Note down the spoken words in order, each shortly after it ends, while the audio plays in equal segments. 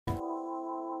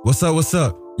What's up, what's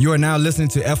up? You are now listening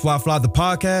to FY Fly the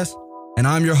podcast, and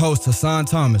I'm your host, Hassan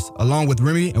Thomas, along with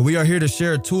Remy, and we are here to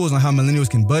share tools on how millennials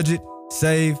can budget,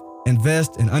 save,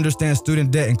 invest, and understand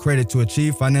student debt and credit to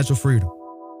achieve financial freedom.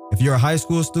 If you're a high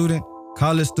school student,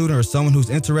 college student, or someone who's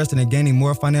interested in gaining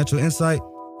more financial insight,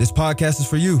 this podcast is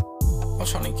for you. I'm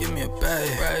tryna give me a bag.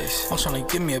 I'm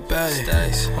tryna give me a bag.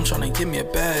 I'm tryna give me a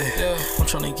bag. I'm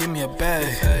tryna give me a bag.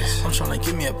 I'm tryna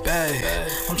give me a bag.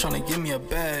 I'm tryna give me a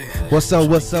bag. What's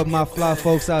up, my fly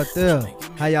folks out there?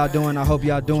 How y'all doing? I hope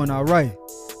y'all doing all right.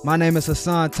 My name is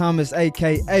Hassan Thomas,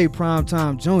 aka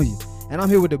Primetime Junior, and I'm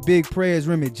here with the big prayers,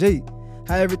 Remy G.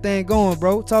 How everything going,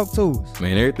 bro? Talk to us.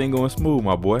 Man, everything going smooth,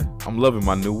 my boy. I'm loving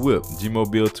my new whip,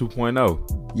 G-Mobile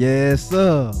 2.0. Yes,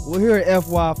 sir. Well, here at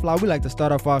FY Fly, we like to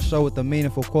start off our show with a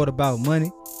meaningful quote about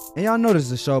money. And y'all know this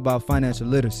is a show about financial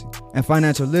literacy. And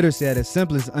financial literacy at its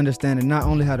simplest is understanding not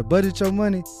only how to budget your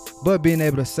money, but being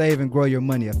able to save and grow your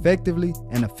money effectively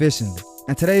and efficiently.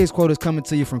 And today's quote is coming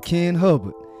to you from Ken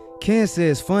Hubbard. Ken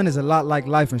says, fun is a lot like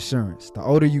life insurance. The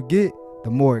older you get,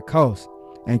 the more it costs.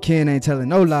 And Ken ain't telling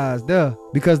no lies there,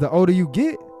 because the older you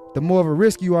get, the more of a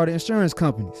risk you are to insurance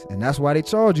companies. And that's why they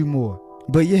charge you more.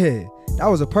 But yeah, that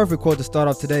was a perfect quote to start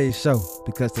off today's show,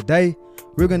 because today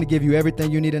we're going to give you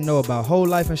everything you need to know about whole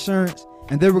life insurance,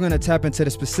 and then we're going to tap into the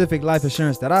specific life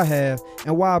insurance that I have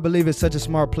and why I believe it's such a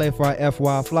smart play for our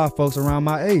FY Fly folks around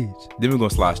my age. Then we're going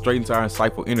to slide straight into our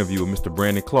insightful interview with Mr.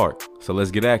 Brandon Clark. So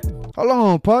let's get active. Hold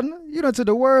on, partner. You done took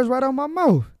the words right out my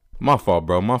mouth. My fault,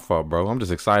 bro. I'm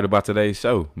just excited about today's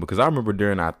show because I remember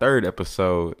during our third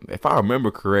episode, if I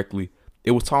remember correctly,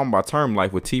 it was talking about term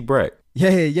life with T. Brack.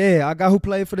 Yeah, I got who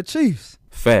played for the Chiefs.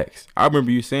 Facts. I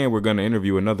remember you saying we're going to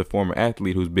interview another former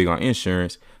athlete who's big on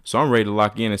insurance, so I'm ready to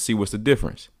lock in and see what's the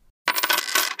difference.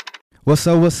 What's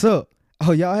up?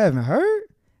 Oh, y'all haven't heard?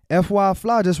 FY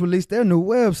Fly just released their new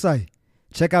website.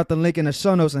 Check out the link in the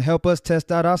show notes and help us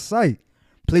test out our site.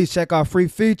 Please check our free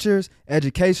features,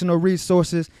 educational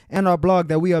resources, and our blog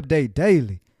that we update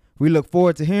daily. We look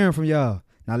forward to hearing from y'all.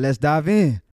 Now let's dive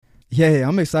in. Yeah,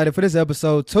 I'm excited for this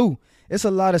episode too. It's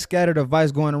a lot of scattered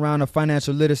advice going around the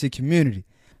financial literacy community.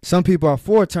 Some people are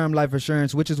for term life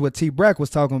insurance, which is what T. Brack was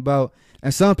talking about,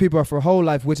 and some people are for whole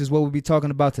life, which is what we'll be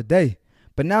talking about today.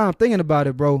 But now I'm thinking about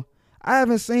it, bro. I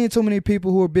haven't seen too many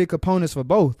people who are big components for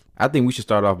both. I think we should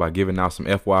start off by giving out some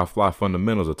FY Fly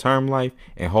fundamentals of term life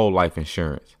and whole life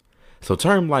insurance. So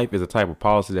term life is a type of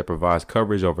policy that provides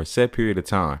coverage over a set period of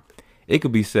time. It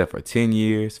could be set for 10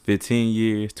 years, 15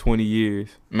 years, 20 years.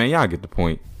 Man, y'all get the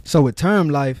point. So with term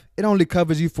life, it only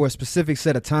covers you for a specific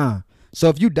set of time. So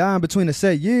if you die in between the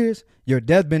set years, your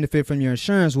death benefit from your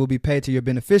insurance will be paid to your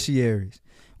beneficiaries,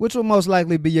 which will most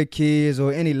likely be your kids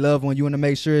or any loved one you want to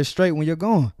make sure is straight when you're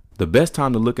gone. The best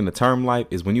time to look into term life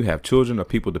is when you have children or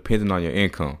people dependent on your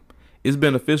income. It's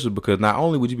beneficial because not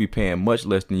only would you be paying much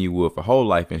less than you would for whole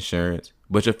life insurance,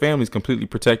 but your family's completely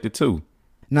protected too.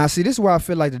 Now see, this is where I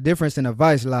feel like the difference in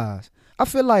advice lies. I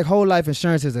feel like whole life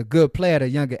insurance is a good play at a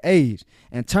younger age,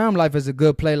 and term life is a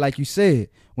good play, like you said,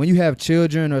 when you have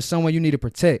children or someone you need to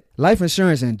protect. Life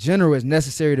insurance in general is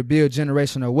necessary to build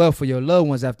generational wealth for your loved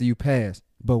ones after you pass.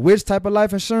 But which type of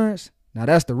life insurance? Now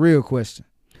that's the real question.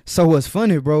 So what's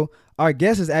funny, bro, our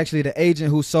guest is actually the agent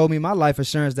who sold me my life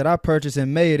insurance that I purchased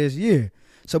in May of this year.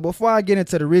 So before I get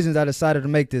into the reasons I decided to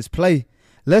make this play,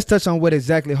 let's touch on what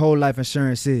exactly whole life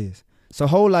insurance is. So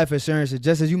whole life insurance is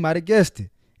just as you might have guessed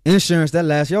it. Insurance that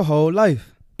lasts your whole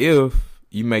life. If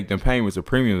you make them payments or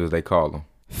premiums, as they call them.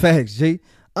 Facts, G.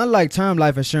 Unlike term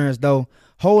life insurance, though,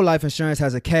 whole life insurance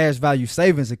has a cash value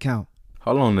savings account.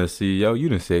 Hold on there, CEO. You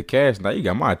done said cash. Now you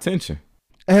got my attention.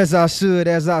 As I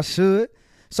should.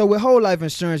 So with whole life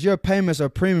insurance, your payments or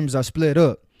premiums are split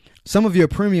up. Some of your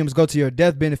premiums go to your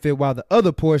death benefit while the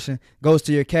other portion goes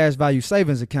to your cash value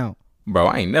savings account. Bro,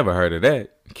 I ain't never heard of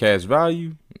that. Cash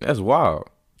value? That's wild.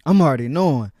 I'm already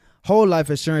knowing. Whole life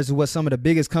insurance is what some of the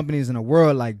biggest companies in the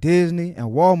world like Disney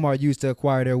and Walmart use to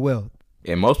acquire their wealth.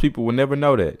 And most people will never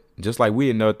know that. Just like we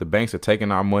didn't know that the banks are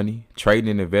taking our money,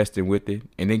 trading and investing with it,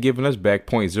 and then giving us back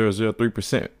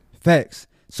 0.003%. Facts.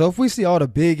 So if we see all the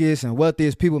biggest and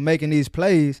wealthiest people making these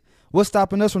plays, what's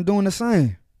stopping us from doing the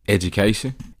same?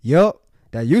 Education. Yup,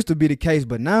 that used to be the case,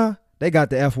 but now they got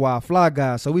the FY Fly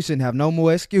guide, so we shouldn't have no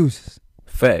more excuses.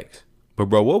 Facts. But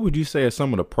bro, what would you say are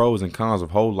some of the pros and cons of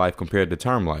whole life compared to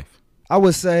term life? I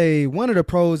would say one of the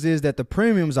pros is that the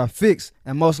premiums are fixed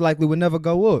and most likely would never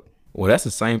go up. Well, that's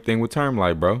the same thing with term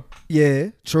life, bro. Yeah,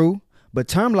 true. But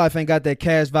term life ain't got that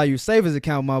cash value savings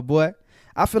account, my boy.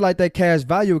 I feel like that cash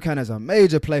value account is a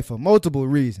major play for multiple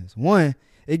reasons. One,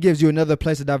 it gives you another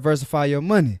place to diversify your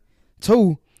money.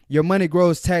 Two, your money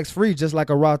grows tax-free just like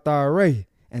a Roth IRA.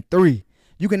 And three,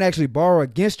 You can actually borrow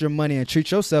against your money and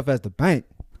treat yourself as the bank.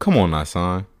 Come on now,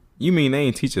 son. You mean they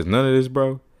ain't teach us none of this,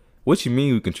 bro? What you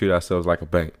mean we can treat ourselves like a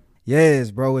bank? Yes,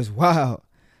 bro, it's wild.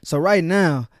 So right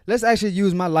now, let's actually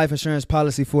use my life insurance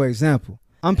policy for example.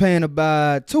 I'm paying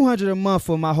about $200 a month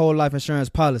for my whole life insurance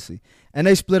policy, and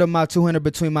they split up my $200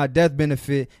 between my death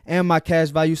benefit and my cash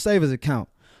value savers account.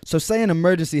 So say an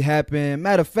emergency happened,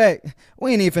 matter of fact,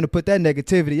 we ain't even finna put that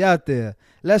negativity out there.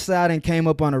 Let's say I done came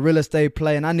up on a real estate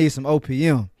play and I need some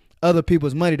OPM, other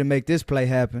people's money to make this play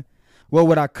happen. Well,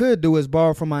 what I could do is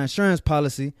borrow from my insurance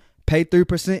policy, pay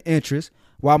 3% interest,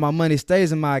 while my money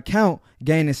stays in my account,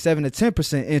 gaining 7 to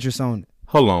 10% interest on it.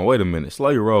 Hold on, wait a minute. Slow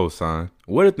your roll, son.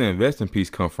 Where did the investing piece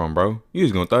come from, bro? You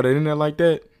just gonna throw that in there like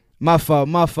that? My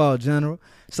fault, General.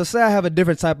 So say I have a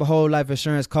different type of whole life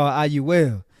insurance called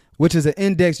IUL, which is an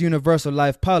index universal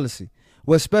life policy.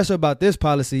 What's special about this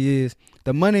policy is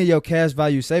the money in your cash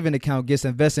value saving account gets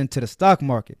invested into the stock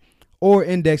market or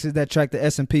indexes that track the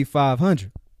S&P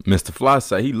 500. Mr. Fly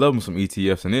say he loves some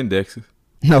ETFs and indexes.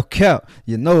 No cap,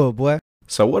 you know it, boy.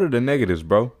 So what are the negatives,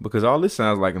 bro? Because all this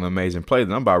sounds like an amazing play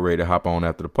that I'm about ready to hop on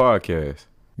after the podcast.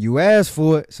 You asked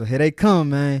for it, so here they come,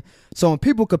 man. So when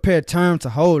people compare term to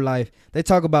whole life, they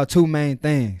talk about two main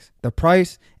things, the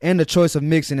price and the choice of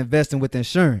mixing investing with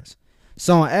insurance.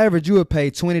 So on average, you would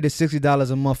pay $20 to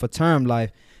 $60 a month for term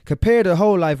life compared to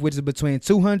whole life, which is between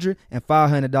 $200 and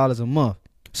 $500 a month.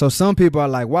 So some people are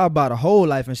like, why buy the whole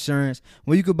life insurance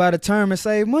when you could buy the term and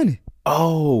save money?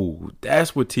 Oh,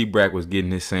 that's what T-Brack was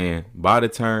getting his saying. Buy the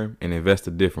term and invest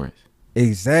the difference.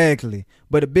 Exactly.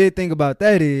 But the big thing about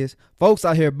that is folks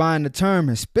out here buying the term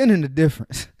and spending the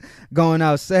difference. Going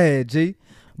out sad, G.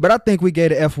 But I think we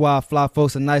gave the FY Fly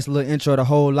folks a nice little intro to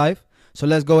whole life. So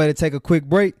let's go ahead and take a quick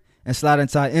break and slide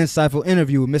into our insightful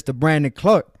interview with Mr. Brandon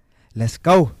Clark. Let's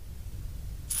go.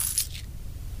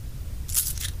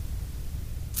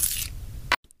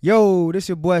 Yo, this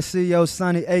your boy CEO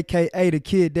Sonny, aka the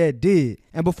kid that did.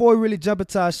 And before we really jump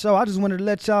into our show, I just wanted to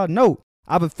let y'all know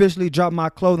I've officially dropped my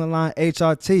clothing line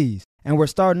HRTs, and we're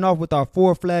starting off with our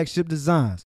 4 flagship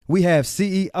designs. We have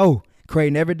CEO,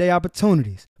 creating everyday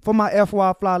opportunities. For my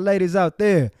FY Fly ladies out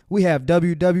there, we have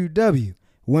WWW,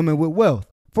 Women with Wealth.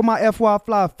 For my FY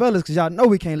Fly fellas, cause y'all know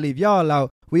we can't leave y'all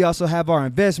out, we also have our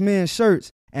investment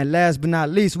shirts. And last but not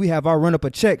least, we have our Run Up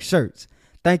a Check shirts.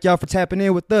 Thank y'all for tapping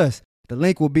in with us. The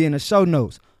link will be in the show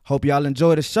notes. Hope y'all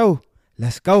enjoy the show.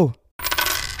 Let's go.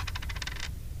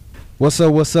 What's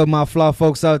up, my fly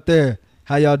folks out there?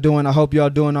 How y'all doing? I hope y'all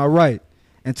doing all right.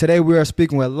 And today we are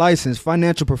speaking with licensed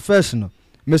financial professional,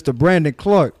 Mr. Brandon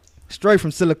Clark, straight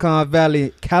from Silicon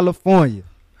Valley, California.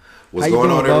 What's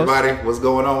going on, everybody? What's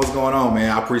going on, man?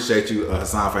 I appreciate you,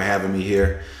 Hassan, for having me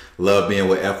here. Love being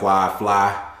with FY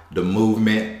Fly, the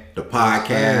movement, the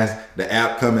podcast, the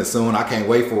app coming soon. I can't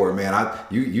wait for it, man.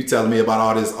 You telling me about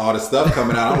all this stuff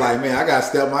coming out. I'm like, man, I gotta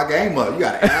step my game up. You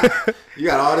got an app, you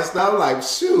got all this stuff. I'm like,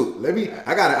 shoot,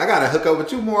 I gotta hook up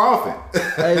with you more often.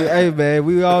 hey, man,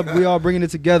 we all bringing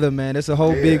it together, man. It's a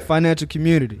whole big financial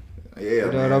community. Yeah, you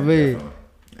know man, what I mean? Definitely.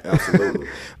 Absolutely.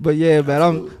 But yeah, man,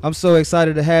 Absolutely. I'm so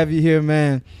excited to have you here,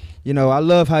 man. You know, I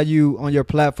love how you on your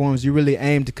platforms you really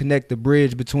aim to connect the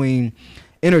bridge between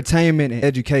entertainment and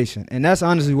education, and that's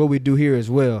honestly what we do here as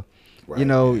well. Right, you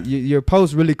know, your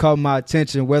post really caught my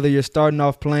attention, whether you're starting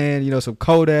off playing, you know, some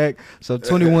Kodak, some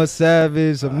 21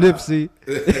 Savage, some Nipsey.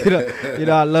 you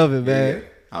know, I love it, man.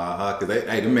 Yeah. Cause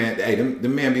the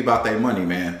men be about their money,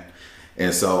 man.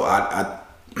 And so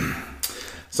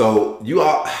so you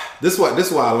all, this is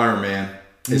what I learned, man.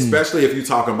 Especially if you're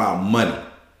talking about money.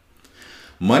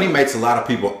 Money makes a lot of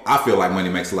people, I feel like money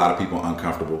makes a lot of people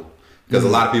uncomfortable because a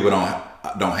lot of people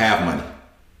don't have money.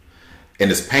 And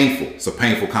it's painful. It's a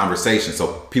painful conversation.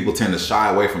 So people tend to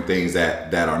shy away from things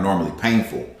that are normally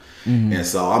painful. And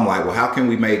so I'm like, well, how can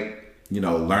we make,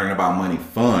 learning about money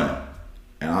fun?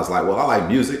 And I was like, well, I like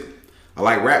music. I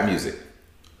like rap music.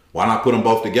 Why not put them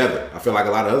both together? I feel like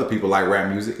a lot of other people like rap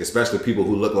music, especially people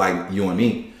who look like you and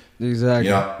me. Exactly.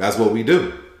 That's what we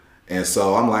do. And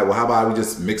so I'm like, well, how about we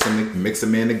just mix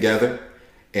them in together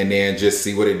and then just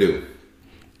see what it do?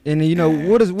 And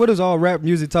what does all rap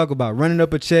music talk about? Running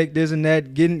up a check, this and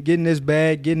that, getting this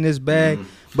bag.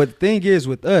 But the thing is,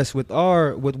 with us, with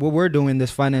what we're doing in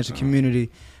this financial community,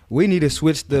 we need to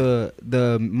switch the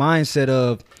mindset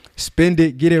of spend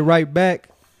it, get it right back,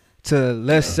 to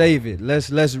let's save it,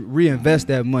 let's reinvest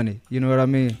that money. You know what I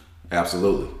mean?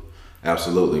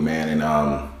 Absolutely, man.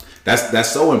 And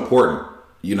that's so important.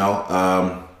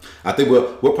 I think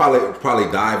we'll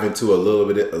probably dive into a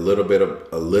little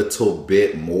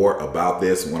bit more about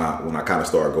this when I kind of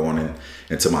start going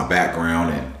into my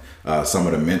background and some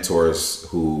of the mentors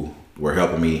who were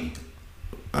helping me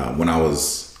when I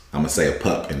was, I'm gonna say a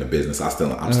pup in the business. I'm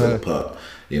still a pup.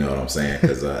 You know what I'm saying?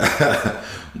 Cause,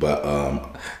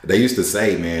 but they used to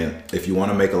say, man, if you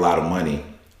want to make a lot of money,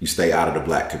 you stay out of the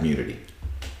black community.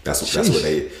 That's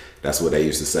what they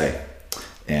used to say.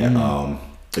 And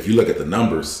if you look at the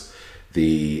numbers,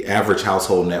 the average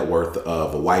household net worth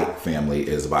of a white family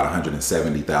is about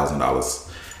 $170,000.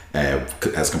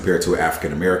 As compared to an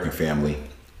African American family,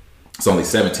 it's only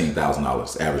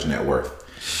 $17,000 average net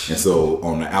worth. And so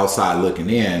on the outside looking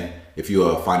in, if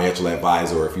you're a financial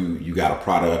advisor or if you got a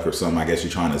product or something, I guess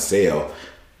you're trying to sell,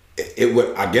 it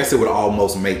would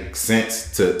almost make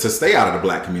sense to stay out of the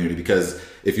black community, because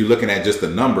if you're looking at just the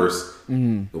numbers,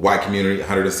 the white community,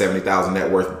 170,000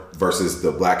 net worth versus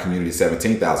the black community,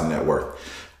 17,000 net worth.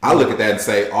 I look at that and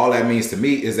say, all that means to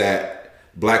me is that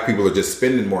black people are just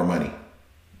spending more money.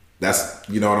 That's,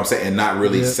 you know what I'm saying? And not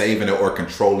really saving it or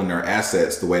controlling their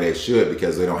assets the way they should,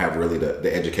 because they don't have really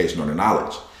the education or the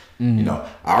knowledge. You know,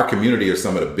 our community are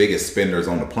some of the biggest spenders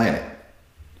on the planet.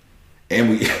 And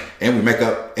we make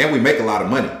a lot of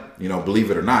money, you know,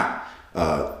 believe it or not.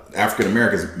 African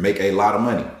Americans make a lot of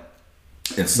money.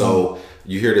 And so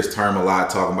you hear this term a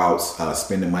lot, talking about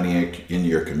spending money in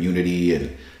your community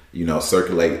and, you know,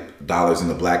 circulate dollars in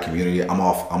the black community. I'm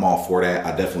all for that.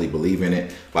 I definitely believe in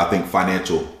it. But I think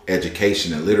financial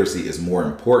education and literacy is more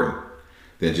important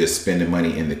than just spending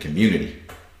money in the community.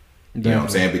 You know what I'm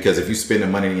saying? Because if you're spending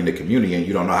money in the community and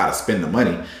you don't know how to spend the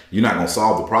money, you're not going to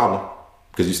solve the problem,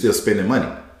 because you're still spending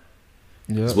money.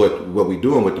 It's what we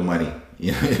doing with the money.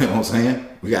 You know what I'm saying?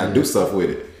 We got to do stuff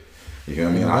with it. You know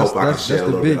what I mean? I hope I can shed a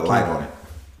little bit of light on it,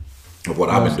 of what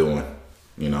I've been doing,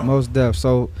 you know? Most def.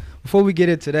 So before we get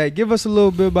into that, give us a little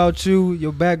bit about you,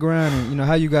 your background, and, you know,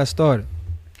 how you got started.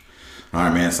 All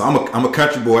right, man. So I'm a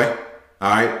country boy. All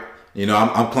right. You know,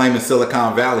 I'm claiming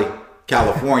Silicon Valley,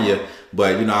 California,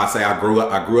 but, you know, I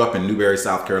grew up in Newberry,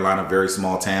 South Carolina, very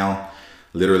small town,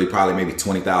 literally probably maybe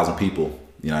 20,000 people,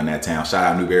 you know, in that town. Shout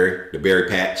out Newberry, the Berry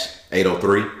Patch,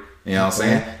 803. You know what I'm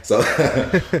saying? So,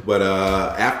 but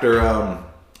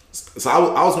so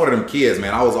I was one of them kids,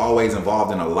 man. I was always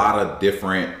involved in a lot of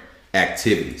different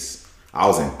activities. I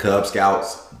was in Cub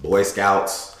Scouts, Boy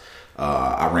Scouts.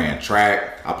 I ran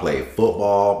track. I played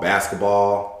football,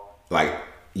 basketball, like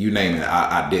you name it.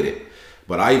 I did it.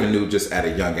 But I even knew just at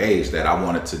a young age that I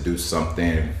wanted to do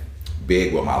something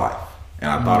big with my life.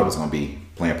 And I thought it was going to be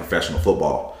playing professional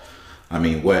football. I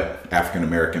mean, what African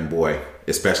American boy,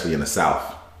 especially in the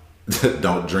South,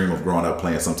 don't dream of growing up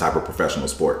playing some type of professional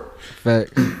sport.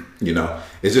 Fact. You know,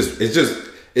 it's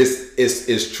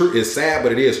true. It's sad,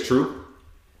 but it is true.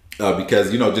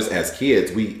 Because, you know, just as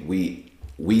kids,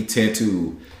 we tend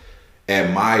to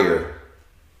admire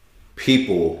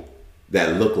people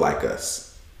that look like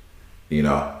us, you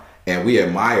know,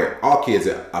 and all kids,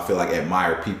 I feel like,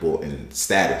 admire people in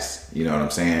status, you know what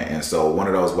I'm saying? And so one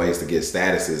of those ways to get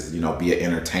status is, you know, be an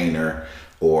entertainer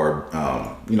or,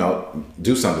 you know,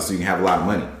 do something so you can have a lot of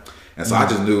money. And so I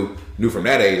just knew from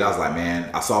that age, I was like, man,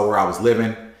 I saw where I was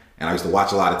living and I used to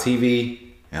watch a lot of TV,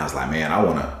 and I was like, man, I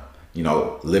want to, you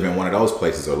know, live in one of those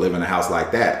places or live in a house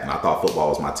like that. And I thought football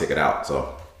was my ticket out.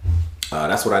 So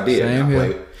that's what I did. Same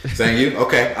here. Same you?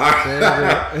 Okay. All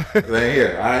right. Same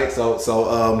here. All right.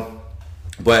 So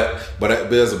but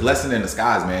there's a blessing in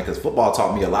disguise, man, because football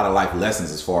taught me a lot of life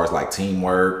lessons as far as like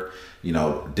teamwork, you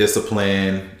know,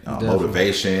 discipline,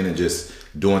 motivation, and just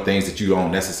doing things that you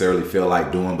don't necessarily feel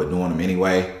like doing, but doing them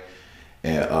anyway.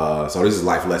 And so these are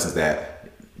life lessons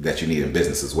that you need in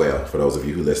business as well. For those of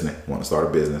you who listening, want to start a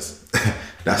business,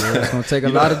 it's gonna take a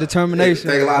lot of determination.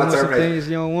 Take a lot of determination. Things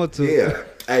you don't want to. Yeah.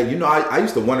 Hey, you know, I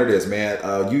used to wonder this, man.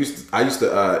 I used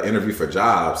to interview for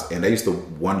jobs, and they used to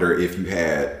wonder if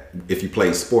you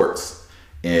played sports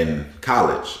in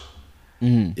college.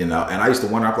 You know, and I used to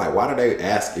wonder, I'm like, why do they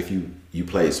ask if you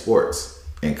played sports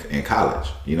in college?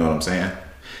 You know what I'm saying?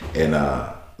 And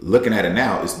looking at it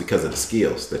now, it's because of the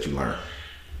skills that you learn.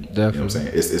 Definitely. You know what I'm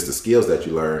saying? It's the skills that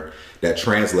you learn that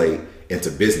translate into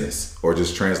business or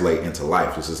just translate into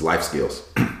life. This is life skills.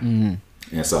 And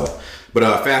so, but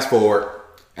fast forward,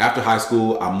 after high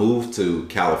school, I moved to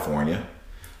California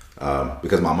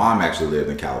because my mom actually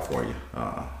lived in California.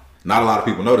 Not a lot of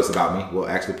people know this about me. Well,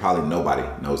 actually, probably nobody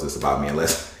knows this about me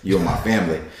unless you and my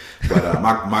family. But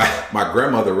my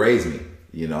grandmother raised me,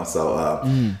 you know, so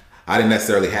I didn't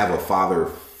necessarily have a father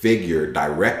figure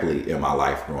directly in my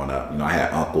life growing up. You know, I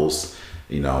had uncles,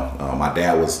 you know, my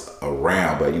dad was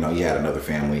around, but, you know, he had another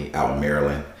family out in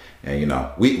Maryland. And, you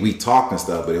know, we talked and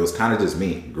stuff, but it was kind of just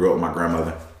me. Grew up with my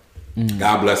grandmother.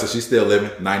 God bless her. She's still living,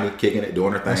 90, kicking it,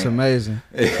 doing her thing. That's amazing.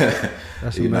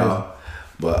 That's amazing. Know?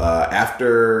 But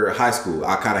after high school,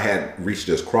 I kind of had reached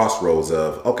this crossroads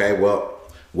of, okay, well,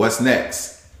 what's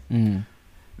next?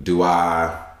 Do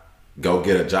I go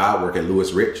get a job, work at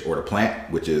Louis Rich or the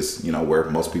plant, which is, you know, where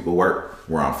most people work,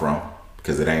 where I'm from,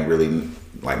 because it ain't really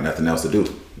like nothing else to do,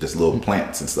 just little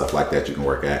plants and stuff like that you can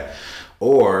work at.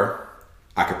 Or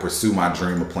I could pursue my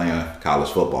dream of playing college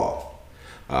football.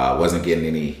 Wasn't getting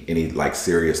any like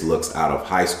serious looks out of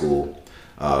high school.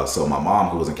 So my mom,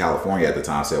 who was in California at the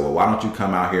time, said, well, why don't you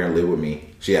come out here and live with me?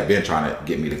 She had been trying to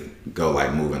get me to go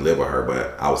like move and live with her,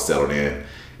 but I was settled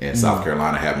in South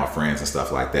Carolina, had my friends and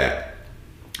stuff like that.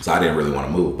 So I didn't really want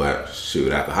to move, but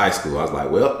shoot, after high school, I was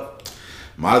like, well,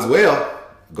 might as well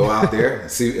go out there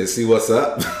and see what's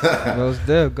up. Go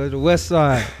to the West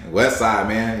Side. West Side,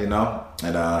 man, you know.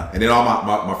 And then all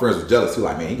my friends were jealous too,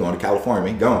 like, man, he going to California,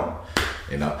 man, he going.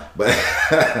 You know, but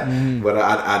but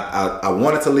I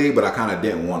wanted to leave, but I kind of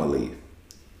didn't want to leave,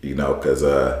 you know, because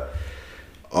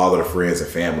all of the friends and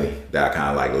family that I kind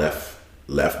of like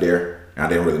left there, I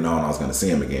didn't really know when I was going to see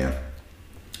them again.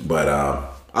 But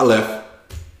I left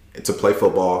to play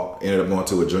football. Ended up going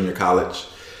to a junior college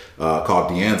called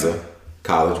De Anza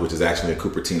College, which is actually in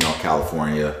Cupertino,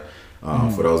 California.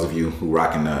 For those of you who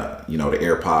rocking the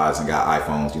AirPods and got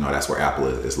iPhones, you know that's where Apple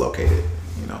is located.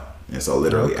 You know. And so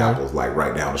literally Apple's like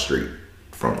right down the street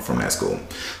from that school.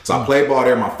 So I played ball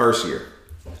there my first year.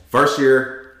 First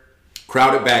year,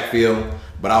 crowded backfield,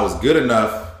 but I was good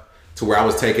enough to where I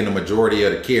was taking the majority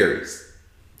of the carries.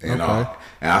 You know?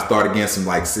 And I started getting some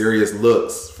like serious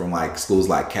looks from like schools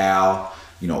like Cal,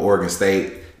 you know, Oregon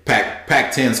State,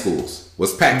 Pac-10 schools.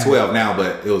 Was Pac-12 now,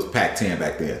 but it was Pac-10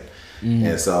 back then.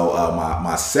 And so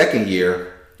my second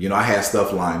year, you know, I had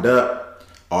stuff lined up,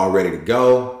 all ready to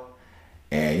go.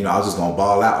 And, you know, I was just going to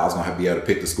ball out. I was going to be able to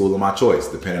pick the school of my choice,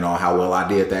 depending on how well I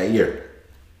did that year.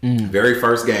 Very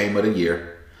first game of the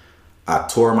year, I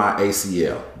tore my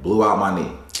ACL, blew out my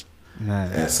knee.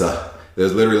 Nice. And so it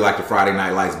was literally like the Friday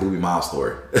Night Lights Boobie Miles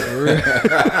story.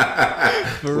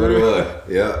 That's what it was.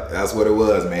 Yeah, that's what it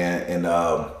was, man. And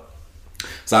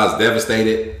so I was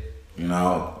devastated. You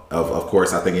know, of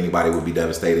course, I think anybody would be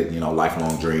devastated, you know,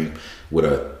 lifelong dream with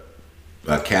a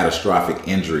catastrophic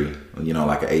injury, you know,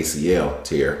 like an ACL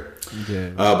tear. Yeah.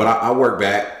 But I worked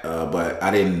back, but I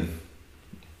didn't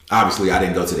go to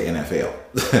the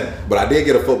NFL. But I did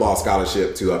get a football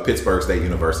scholarship to Pittsburgh State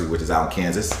University, which is out in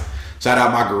Kansas. Shout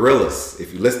out my Gorillas,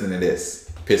 if you're listening to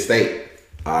this. Pitt State.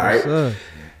 All right.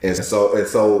 Yes, and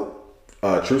so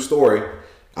true story,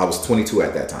 I was 22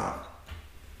 at that time.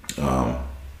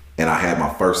 And I had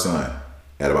my first son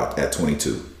at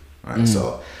 22. All right.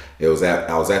 So I was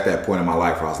at that point in my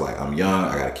life where I was like, I'm young,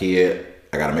 I got a kid,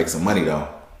 I got to make some money though.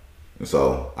 And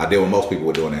so I did what most people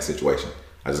would do in that situation.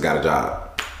 I just got a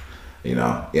job, you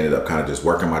know, ended up kind of just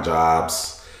working my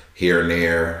jobs here and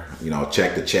there, you know,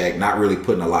 check to check, not really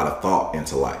putting a lot of thought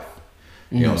into life.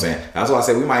 You know what I'm saying? That's why I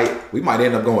said we might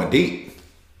end up going deep.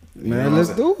 Man, let's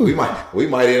do it. We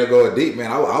might end up going deep, man.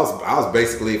 I was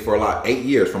basically for like 8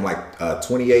 years, from like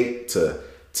 28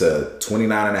 to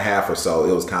 29 and a half or so.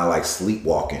 It was kind of like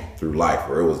sleepwalking through life,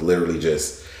 where it was literally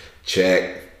just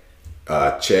check,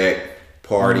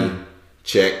 party,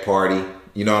 check, party.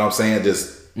 You know what I'm saying?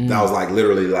 Just that was like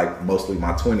literally like mostly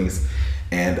my 20s,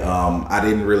 and I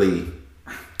didn't really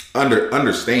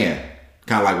understand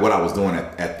kind of like what I was doing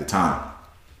at the time.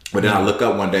 But then I look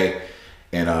up one day,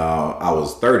 and I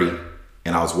was 30,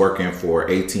 and I was working for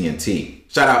AT&T.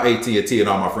 Shout out AT&T and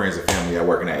all my friends and family that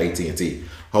working at AT&T.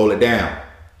 Hold it down.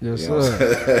 Yes,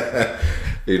 sir.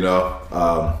 You know,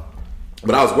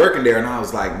 but I was working there, and I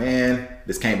was like, man,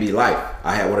 this can't be life.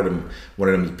 I had one of them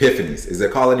epiphanies. Is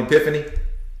it called an epiphany?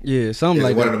 Yeah, something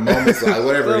like one that. of the moments, like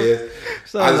whatever it is.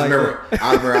 I just remember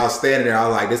I was standing there. I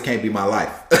was like, this can't be my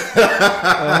life.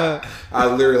 I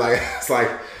was literally like,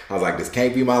 I was like, this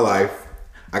can't be my life.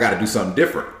 I got to do something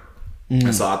different.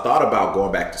 And so I thought about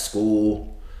going back to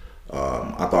school.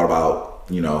 I thought about,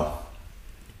 you know,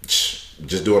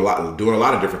 just doing a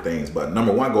lot of different things. But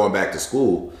number one, going back to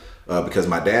school, because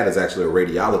my dad is actually a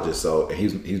radiologist, so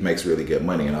he makes really good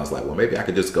money. And I was like, well, maybe I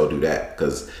could just go do that,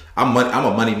 because I'm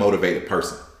a money motivated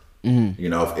person. You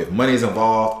know, if money's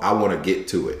involved, I want to get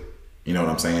to it. You know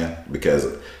what I'm saying? Because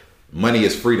money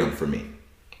is freedom for me.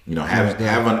 You know,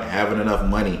 having enough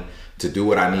money to do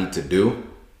what I need to do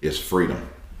is freedom.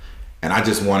 And I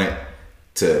just wanted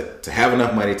to have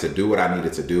enough money to do what I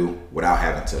needed to do without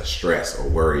having to stress or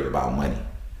worry about money.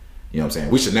 You know what I'm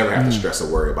saying? We should never have to stress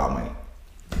or worry about money.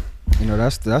 You know,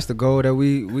 that's the goal that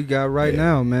we got right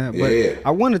now, man. But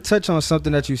I want to touch on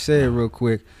something that you said real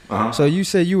quick. So you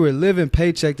said you were living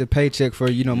paycheck to paycheck for,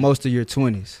 you know, most of your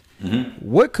 20s.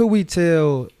 What could we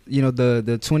tell, you know, the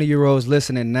 20-year-olds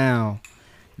listening now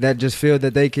that just feel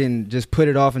that they can just put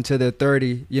it off until they're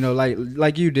 30, you know,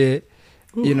 like you did,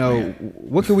 you know,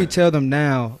 what can we tell them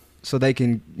now so they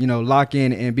can, you know, lock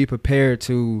in and be prepared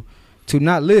to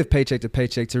not live paycheck to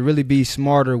paycheck, to really be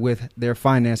smarter with their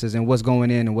finances and what's going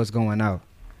in and what's going out?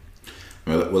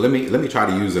 Well, let me try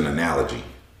to use an analogy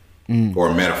or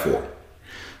a metaphor.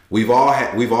 We've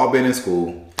all been in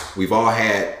school. We've all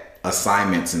had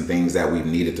assignments and things that we've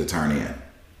needed to turn in,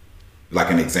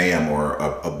 like an exam or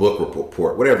a book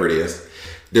report, whatever it is.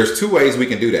 There's two ways we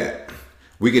can do that.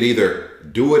 We could either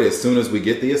do it as soon as we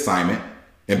get the assignment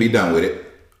and be done with it,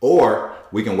 or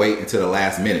we can wait until the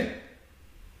last minute.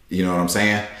 You know what I'm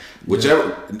saying?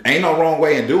 Whichever, ain't no wrong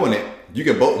way in doing it. You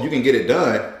can get it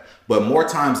done, but more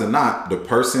times than not, the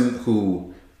person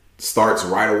who starts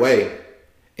right away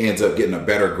ends up getting a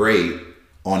better grade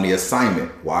on the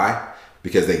assignment. Why?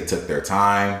 Because they took their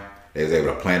time. They was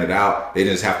able to plan it out. They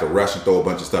didn't just have to rush and throw a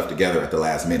bunch of stuff together at the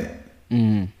last minute.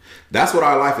 That's what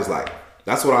our life is like.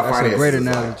 That's what our finances a great is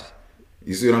analogy. like.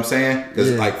 You see what I'm saying?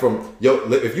 Because like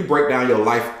if you break down your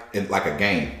life in like a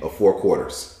game of 4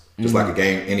 quarters, just like a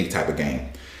game, any type of game,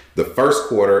 the first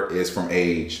quarter is from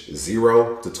age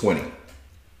 0 to 20.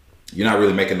 You're not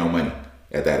really making no money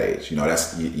at that age. You know,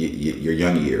 that's your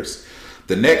young years.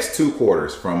 The next 2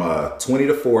 quarters from 20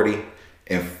 to 40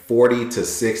 and 40 to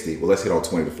 60. Well, let's hit on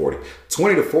 20 to 40.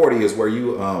 20 to 40 is where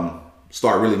you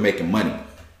start really making money.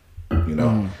 You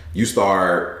know, you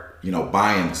start, you know,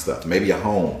 buying stuff, maybe a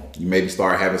home. You maybe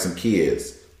start having some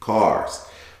kids, cars.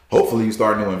 Hopefully you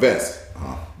start to invest.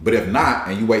 But if not,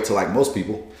 and you wait till like most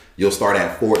people, you'll start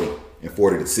at 40 and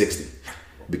 40 to 60.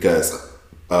 Because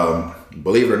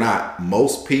believe it or not,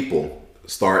 most people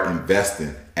start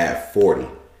investing at 40.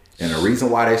 And the reason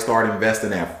why they start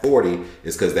investing at 40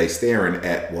 is because they staring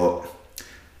at, well,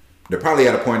 they're probably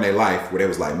at a point in their life where they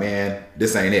was like, man,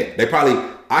 this ain't it.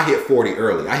 I hit 40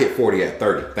 early. I hit 40 at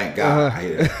 30. Thank God I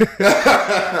hit it.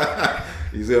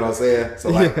 You see what I'm saying? So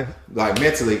like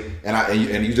mentally,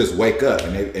 and you just wake up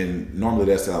and normally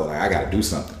they'll say like, I got to do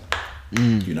something,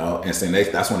 you know? And so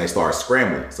that's when they start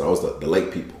scrambling. So those the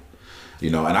late people, you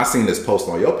know? And I seen this post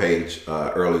on your page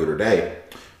earlier today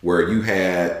where you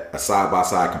had a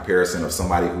side-by-side comparison of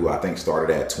somebody who I think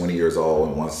started at 20 years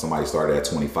old and somebody started at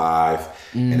 25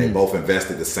 and they both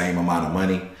invested the same amount of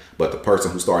money. But the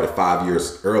person who started 5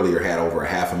 years earlier had over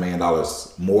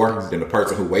 $500,000 more than the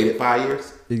person who waited 5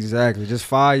 years. Exactly, just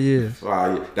 5 years.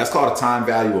 5 years. That's called a time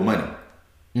value of money.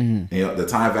 You know, the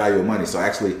time value of money. So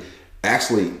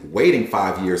actually waiting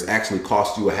 5 years actually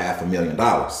cost you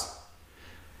 $500,000.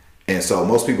 And so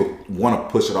most people want to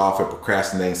push it off and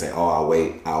procrastinate and say, oh, I'll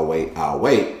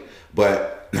wait.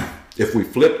 But if we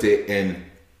flipped it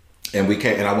and we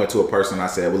can't, and I went to a person and I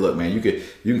said, well, look, man, you can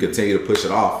continue to push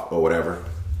it off or whatever.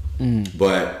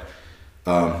 But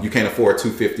you can't afford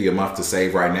 $250 a month to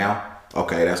save right now.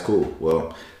 Okay, that's cool.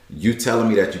 Well, you telling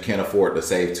me that you can't afford to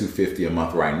save $250 a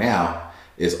month right now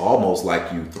is almost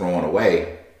like you throwing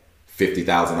away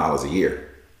 $50,000 a year.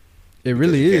 It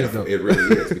really is, though. It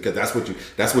really is, because that's what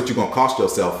you're gonna cost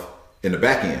yourself in the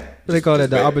back end. They call that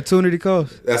the opportunity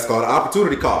cost. That's called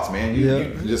opportunity cost, man.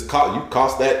 You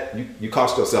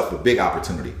cost yourself a big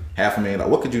opportunity. $500,000.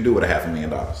 What could you do with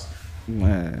 $500,000?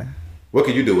 Man, what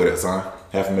could you do with it, son?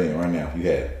 $500,000 right now. You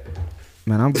had.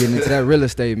 Man, I'm getting into that real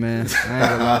estate, man. I ain't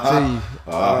gonna lie to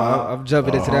you. I'm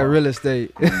jumping into that real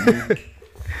estate.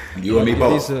 You and me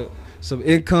both. Some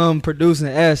income producing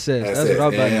assets. That's what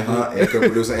I'm about to do. Income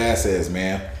producing assets,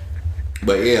 man.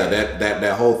 But yeah,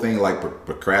 that whole thing, like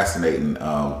procrastinating,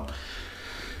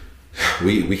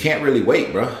 we can't really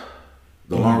wait, bro.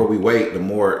 The longer we wait,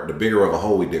 the bigger of a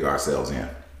hole we dig ourselves in.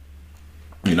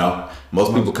 You know,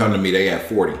 most people come to me, they at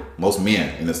 40. Most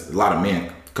men, and a lot of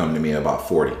men come to me at about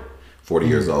 40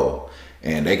 years old,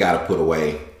 and they got to put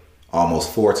away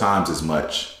almost 4 times as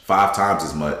much, 5 times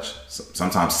as much,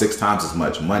 sometimes 6 times as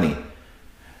much money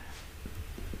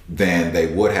than they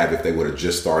would have if they would have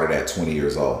just started at 20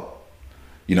 years old.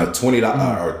 You know, $20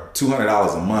 or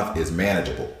 $200 a month is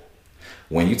manageable.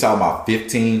 When you talk about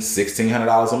 $1,500,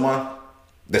 $1,600 a month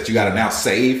that you got to now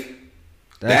save,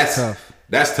 that's tough.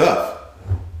 That's tough.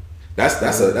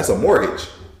 That's a mortgage.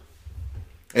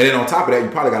 And then on top of that, you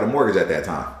probably got a mortgage at that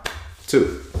time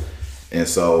too. And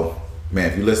so, man,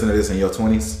 if you listen to this in your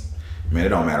 20s, man, it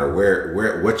don't matter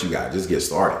what you got, just get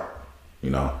started. You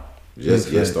know, just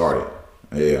get started.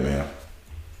 Yeah, man.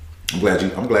 I'm glad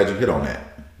you hit on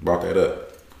that. Brought that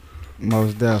up.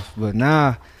 Most def. But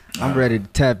now I'm ready to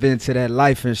tap into that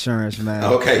life insurance, man.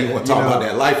 Okay, you want to talk about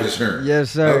that life insurance?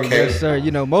 Yes, sir. Okay. Yes, sir.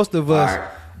 You know, most of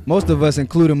us,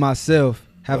 including myself,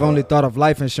 have only thought of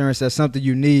life insurance as something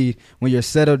you need when you're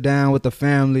settled down with a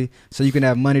family, so you can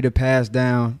have money to pass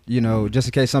down, you know, just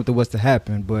in case something was to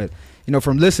happen. But, you know,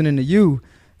 from listening to you,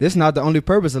 this is not the only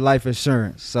purpose of life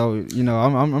insurance. So, you know,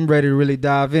 I'm ready to really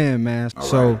dive in, man. All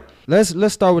so right.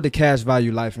 let's start with the cash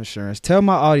value life insurance. Tell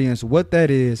my audience what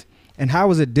that is and how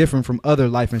is it different from other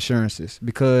life insurances?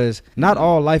 Because not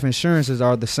all life insurances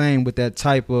are the same with that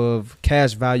type of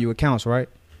cash value accounts, right?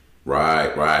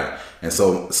 Right. And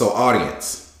so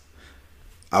audience,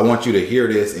 I want you to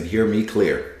hear this and hear me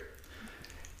clear.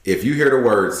 If you hear the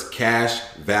words cash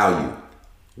value,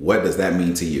 what does that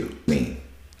mean to you?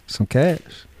 Some cash.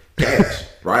 Cash,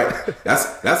 right?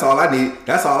 That's all I need.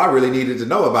 That's all I really needed to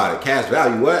know about it. Cash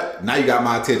value. What? Now you got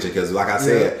my attention because, like I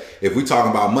said, if we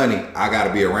talking about money, I got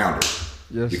to be around it.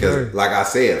 Yes, because, sir. like I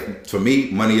said, for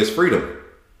me, money is freedom.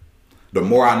 The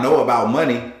more I know about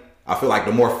money, I feel like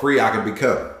the more free I can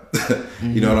become.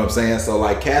 You know what I'm saying? So,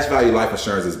 like, cash value life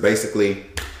insurance is basically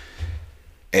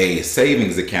a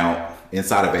savings account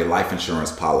inside of a life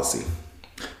insurance policy.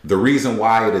 The reason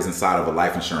why it is inside of a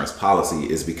life insurance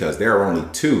policy is because there are only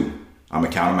two, I'm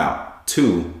gonna count them out,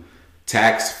 two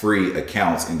tax-free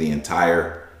accounts in the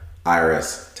entire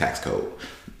IRS tax code.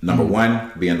 Number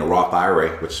one being the Roth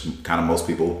IRA, which kind of most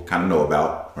people kind of know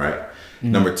about, right?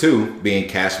 Number two being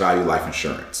cash value life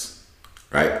insurance,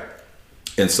 right?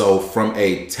 And so from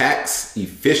a tax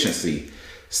efficiency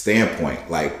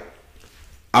standpoint, like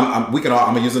I'm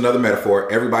gonna use another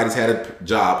metaphor. Everybody's had a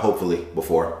job, hopefully,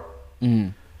 before.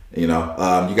 You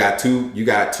know, you got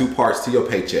two parts to your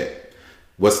paycheck.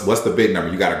 What's the big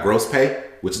number? You got a gross pay,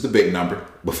 which is the big number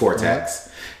before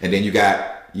tax, and then you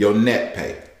got your net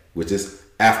pay, which is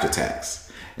after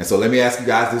tax. And so let me ask you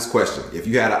guys this question: if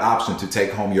you had an option to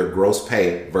take home your gross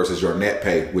pay versus your net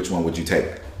pay, which one would you take?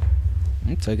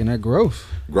 I'm taking that gross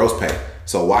pay.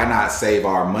 So why not save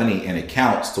our money in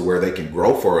accounts to where they can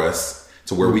grow for us,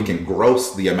 to where we can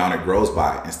gross the amount it grows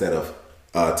by instead of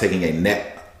taking a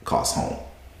net cost home?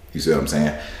 You see what I'm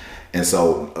saying? And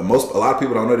so a lot of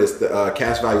people don't know this. The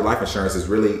cash value life insurance is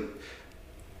really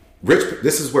rich.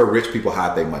 This is where rich people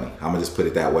hide their money. I'm gonna just put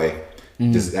it that way.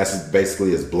 That's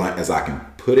basically as blunt as I can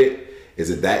put it.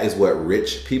 That is what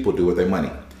rich people do with their money.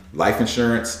 Life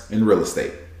insurance and real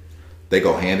estate, they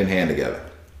go hand in hand together.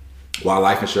 While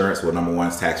life insurance, well, number one,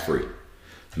 is tax free.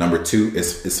 Number two,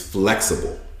 is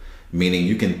flexible, meaning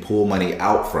you can pull money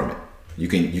out from it. You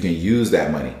can use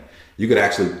that money. You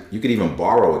could even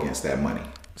borrow against that money.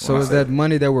 So is that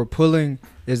money that we're pulling,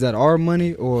 is that our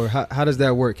money, or how does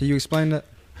that work? Can you explain that?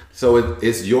 So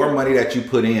it's your money that you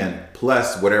put in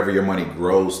plus whatever your money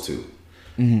grows to,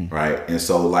 right? And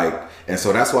so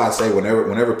that's why I say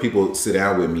whenever people sit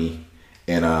down with me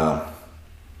and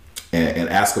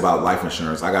ask about life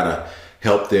insurance, I gotta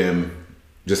help them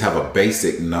just have a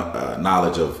basic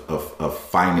knowledge of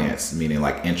finance, meaning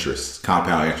like interest,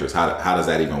 compound interest. How does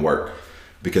that even work?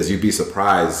 Because you'd be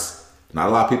surprised, not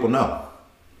a lot of people know.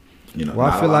 You know, well,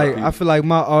 I feel like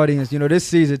my audience, you know, this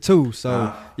season 2,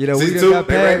 so you know, we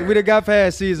done got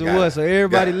past season 1, so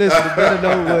everybody listening better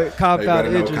know what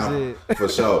compound interest is.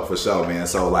 For sure, man.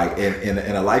 So like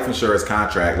in a life insurance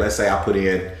contract, let's say I put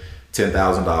in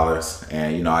 $10,000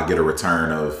 and you know I get a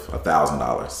return of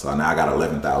 $1,000, so now I got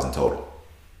 11,000 total.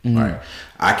 Right?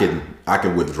 I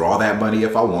can withdraw that money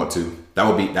if I want to.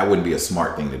 That wouldn't be a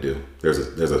smart thing to do.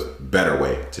 There's a better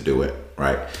way to do it,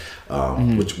 right?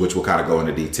 Which we'll kind of go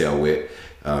into detail with.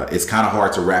 It's kind of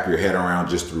hard to wrap your head around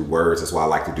just through words. That's why I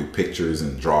like to do pictures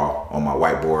and draw on my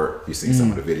whiteboard. You've seen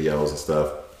some of the videos and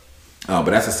stuff. But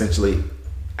that's essentially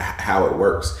how it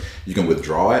works. You can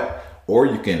withdraw it, or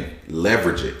you can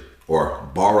leverage it or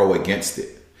borrow against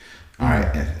it. All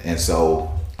right, and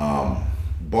so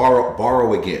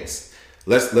borrow against.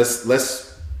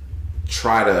 Let's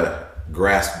try to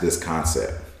grasp this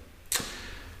concept.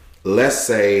 Let's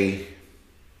say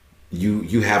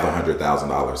you have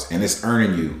 $100,000 and it's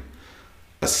earning you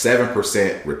a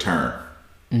 7% return.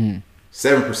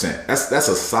 7%. That's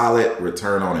a solid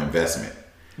return on investment.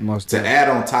 Add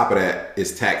on top of that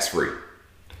is tax free.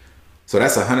 So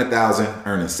that's $100,000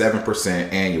 earning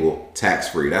 7% annual tax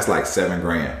free. That's like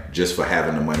 $7,000 just for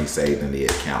having the money saved in the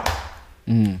account.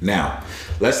 Now,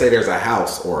 let's say there's a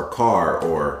house or a car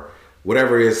or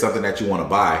whatever it is, something that you want to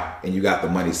buy, and you got the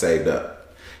money saved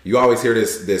up. You always hear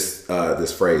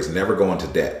this phrase, never go into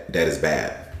debt. Debt is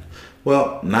bad.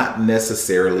 Well, not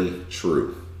necessarily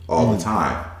true all the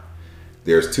time.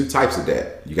 There's two types of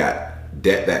debt. You got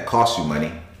debt that costs you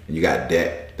money, and you got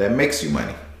debt that makes you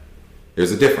money.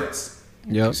 There's a difference.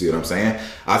 Yep. You see what I'm saying?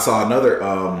 I saw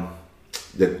another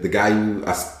the guy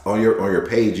on your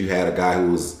page, you had a guy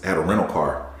who had a rental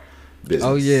car business.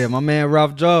 Oh yeah, my man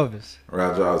Ralph Jarvis.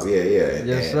 Ralph Jarvis, yeah.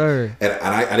 Yes, sir. And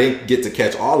I didn't get to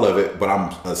catch all of it, but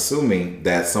I'm assuming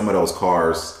that some of those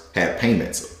cars had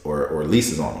payments or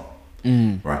leases on them.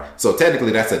 Right. So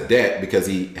technically that's a debt because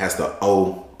he has to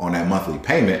owe on that monthly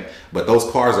payment, but those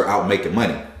cars are out making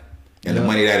money. And the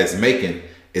money that it's making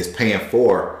is paying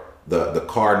for the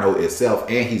car note itself,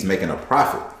 and he's making a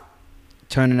profit.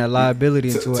 Turning that liability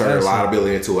into an asset. Turn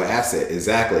liability into an asset,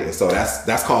 exactly. And so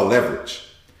that's called leverage.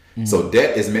 So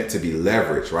debt is meant to be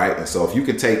leveraged, right? And so if you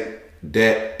can take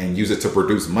debt and use it to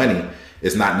produce money,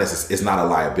 it's not a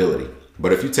liability.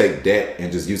 But if you take debt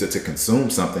and just use it to consume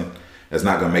something that's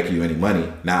not going to make you any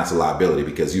money, now it's a liability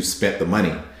because you spent the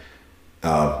money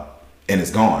and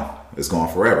it's gone. It's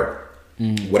gone forever.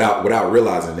 Without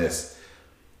realizing this,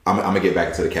 I'm gonna get back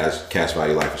into the cash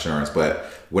value life insurance. But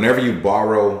whenever you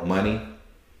borrow money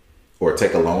or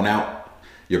take a loan out,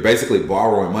 you're basically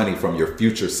borrowing money from your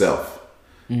future self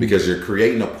because you're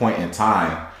creating a point in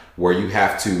time where you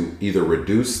have to either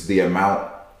reduce the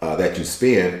amount that you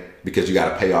spend because you got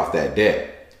to pay off that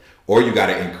debt, or you got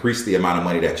to increase the amount of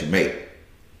money that you make.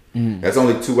 That's the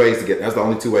only two ways to get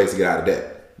out of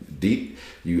debt.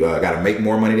 You got to make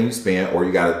more money than you spend, or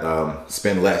you got to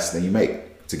spend less than you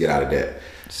make to get out of debt.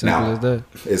 Simple as that.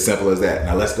 It's simple as that.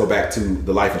 Now let's go back to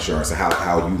the life insurance and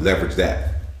how you leverage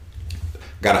that.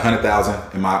 Got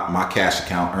 $100,000 in my cash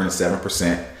account, earning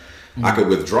 7%. I could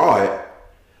withdraw it,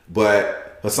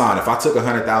 but Hassan, if I took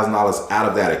 $100,000 out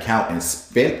of that account and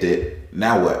spent it,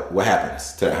 now what? What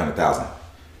happens to that $100,000?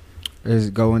 It's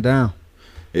going down.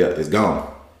 Yeah, it's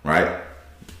gone. Right.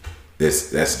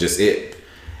 That's just it.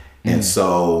 And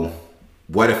so,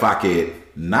 what if I could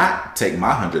not take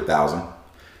my $100,000,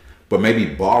 but maybe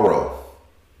borrow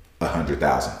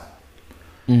 $100,000?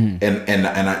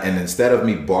 And instead of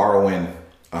me borrowing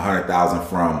 $100,000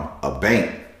 from a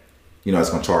bank, it's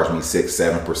going to charge me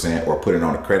 6-7% or put it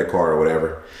on a credit card or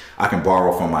whatever. I can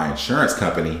borrow from my insurance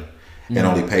company and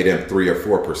only pay them 3 or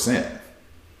 4%.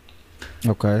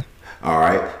 Okay. All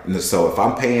right. And so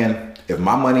if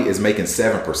my money is making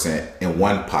 7% in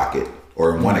one pocket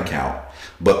or in one account,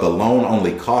 but the loan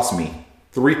only costs me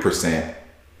 3%,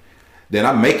 then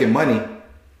I'm making money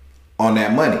on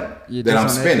that money that I'm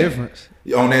spending.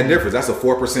 On that difference. That's a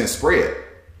 4% spread.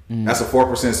 That's a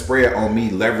 4% spread on me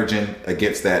leveraging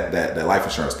against that life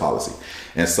insurance policy.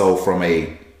 And so from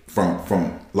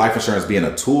life insurance being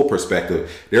a tool perspective,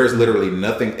 there's literally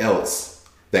nothing else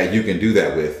that you can do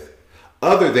that with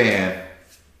other than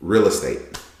real estate.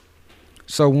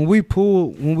 So when we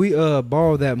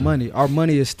borrow that money, our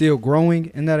money is still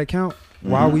growing in that account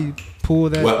while we pull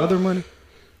that other money?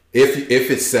 If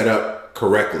it's set up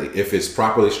correctly, if it's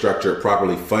properly structured,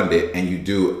 properly funded, and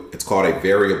it's called a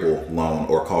variable loan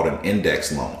or called an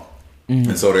index loan.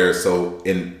 And so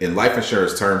in life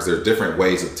insurance terms, there's different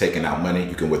ways of taking out money.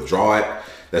 You can withdraw it.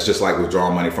 That's just like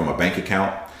withdrawing money from a bank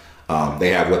account. They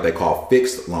have what they call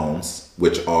fixed loans,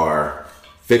 which are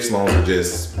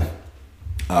just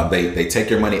they take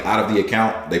your money out of the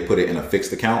account, they put it in a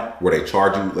fixed account where they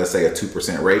charge you, let's say, a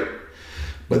 2% rate,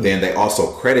 but then they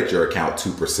also credit your account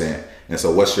 2%. And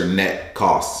so what's your net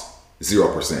cost?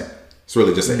 0%. It's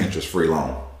really just an interest-free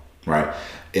loan, right?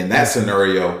 In that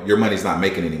scenario, your money's not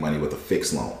making any money with a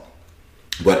fixed loan.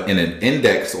 But in an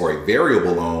index or a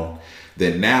variable loan,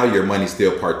 then now your money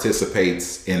still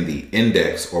participates in the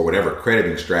index or whatever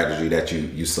crediting strategy that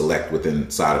you select within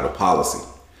inside of the policy,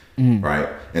 right?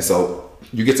 And so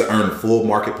you get to earn full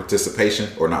market participation,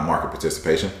 or not market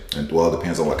participation, and well, it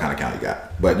depends on what kind of account you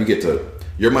got. But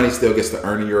your money still gets to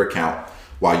earn in your account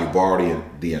while you borrow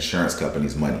the insurance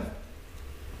company's money.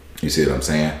 You see what I'm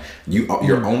saying?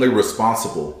 You're only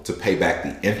responsible to pay back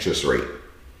the interest rate.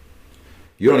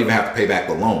 You don't even have to pay back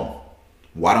the loan.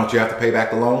 Why don't you have to pay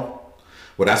back the loan?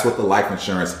 Well, that's what the life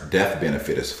insurance death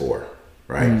benefit is for,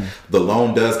 right? The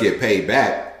loan does get paid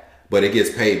back, but it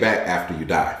gets paid back after you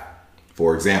die.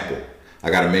 For example, I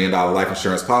got $1 million life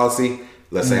insurance policy.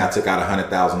 Let's say I took out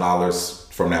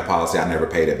 $100,000 from that policy. I never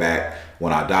paid it back.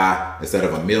 When I die, instead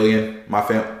of $1 million,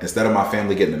 instead of my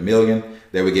family getting $1 million,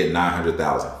 they would get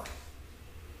 $900,000.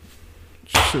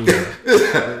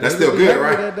 That's still good,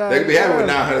 right? They could be happy with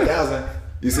 $900,000.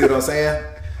 You see what I'm saying?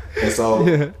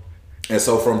 And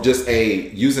so from just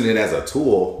using it as a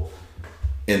tool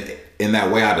in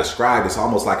that way I described, it's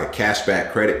almost like a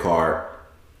cashback credit card,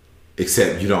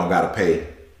 except you don't got to pay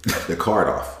the card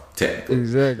off. Technically.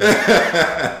 Exactly.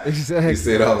 You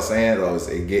see what I'm saying?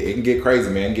 It can get crazy,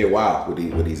 man. It can get wild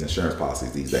with these insurance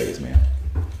policies these days, man.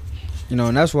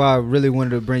 And that's why I really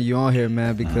wanted to bring you on here,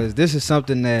 man, because this is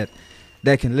something that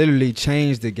can literally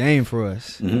change the game for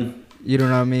us. You know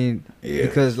what I mean? Yeah.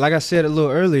 Because like I said a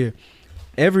little earlier,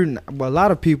 a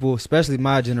lot of people, especially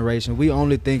my generation, we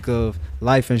only think of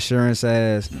life insurance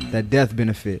as that death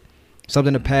benefit.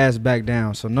 Something to pass back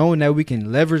down. So knowing that we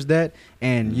can leverage that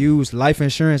and use life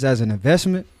insurance as an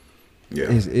investment,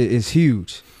 is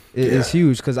huge. It's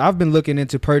huge because I've been looking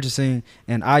into purchasing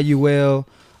an IUL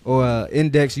or a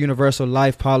Index Universal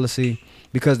Life policy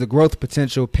because the growth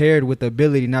potential paired with the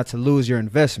ability not to lose your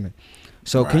investment.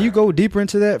 So can you go deeper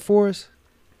into that for us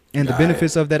and the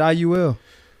benefits of that IUL?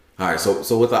 All right,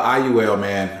 so with the IUL,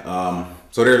 man,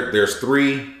 so there's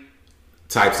 3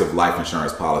 types of life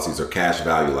insurance policies or cash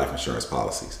value life insurance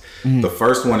policies. The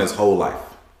first one is whole life.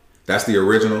 That's the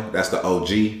original. That's the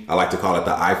OG. I like to call it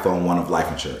the iPhone 1 of life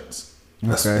insurance.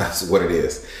 That's what it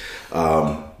is.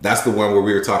 That's the one where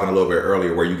we were talking a little bit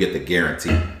earlier, where you get the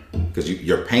guarantee, because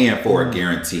you're paying for a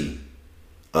guarantee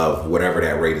of whatever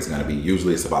that rate is going to be.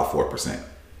 Usually it's about 4%.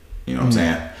 You know what I'm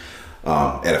saying?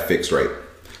 At a fixed rate.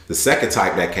 The second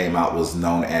type that came out was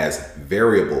known as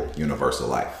variable universal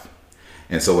life.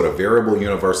 And so what a variable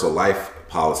universal life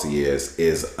policy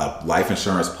is a life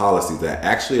insurance policy that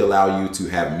actually allow you to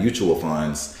have mutual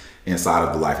funds inside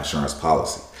of the life insurance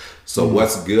policy. So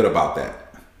what's good about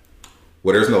that?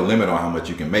 Well, there's no limit on how much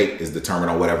you can make. Is determined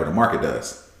on whatever the market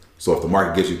does. So if the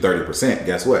market gives you 30%,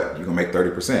 guess what? You can make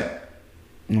 30%.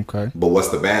 Okay. But what's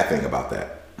the bad thing about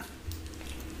that?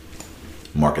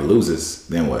 Market loses,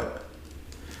 then what?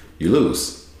 You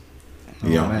lose.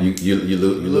 You know, you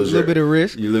lose a little bit of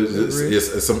risk. You lose.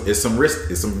 It's some risk.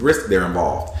 It's some risk there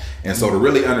involved. And so to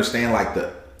really understand, like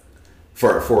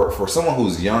for someone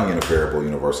who's young in a variable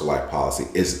universal life policy,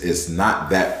 it's not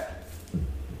that.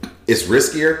 It's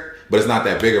riskier, but it's not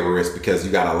that big of a risk because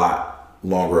you got a lot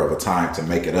longer of a time to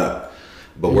make it up.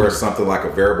 But where something like a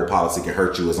variable policy can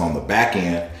hurt you is on the back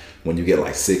end when you get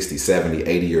like 60, 70,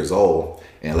 80 years old,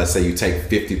 and let's say you take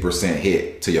 50%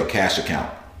 hit to your cash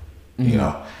account, you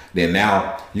know. Then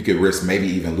now you could risk maybe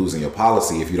even losing your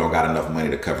policy if you don't got enough money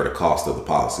to cover the cost of the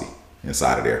policy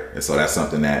inside of there. And so that's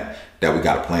something that we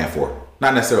got to plan for.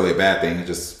 Not necessarily a bad thing, it's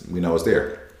just we know it's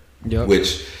there. Yep.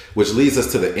 Which leads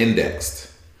us to the indexed.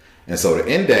 And so the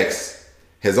index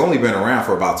has only been around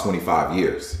for about 25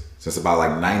 years. Since about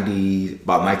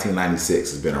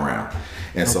 1996 has been around.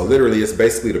 And so literally it's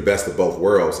basically the best of both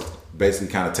worlds. It basically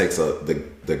kind of takes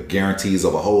the guarantees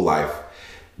of a whole life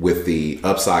with the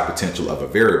upside potential of a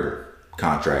variable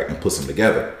contract and puts them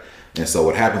together. And so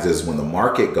what happens is when the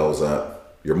market goes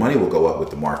up, your money will go up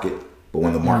with the market. But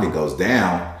when the market goes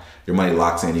down, your money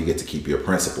locks in, you get to keep your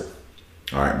principal.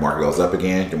 All right, market goes up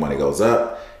again, your money goes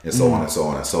up, and so on and so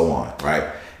on and so on, right?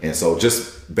 And so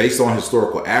just based on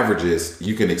historical averages,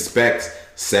 you can expect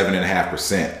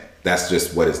 7.5%. That's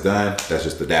just what it's done. That's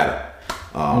just the data.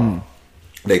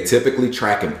 They typically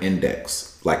track an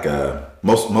index, like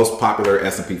most popular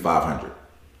S&P 500.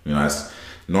 You know, that's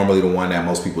normally the one that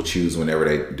most people choose whenever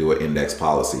they do an index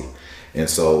policy. And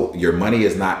so your money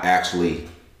is not actually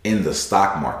in the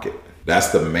stock market.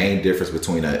 That's the main difference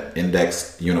between an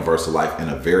index universal life and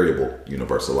a variable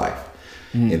universal life.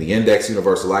 In the index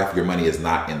universal life, your money is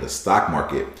not in the stock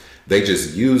market. They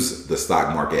just use the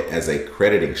stock market as a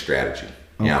crediting strategy.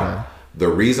 Okay. Now, the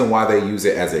reason why they use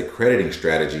it as a crediting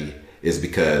strategy is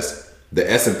because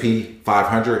the S&P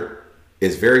 500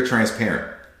 is very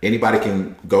transparent. Anybody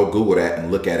can go Google that and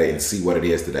look at it and see what it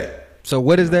is today. So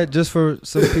what is that, just for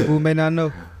some people who may not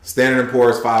know? Standard &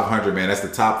 Poor's 500, man. That's the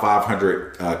top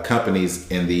 500 companies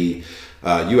in the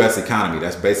U.S. economy.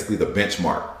 That's basically the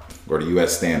benchmark or the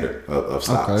U.S. standard of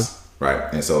stocks,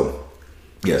 right? And so,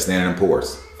 yeah, Standard &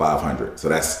 Poor's 500. So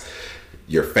that's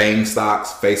your FANG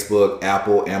stocks: Facebook,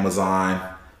 Apple, Amazon,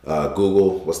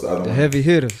 Google. What's the other one? The heavy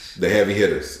hitters. The heavy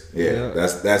hitters. Yeah.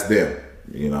 That's them.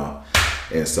 You know.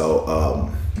 And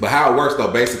so, but how it works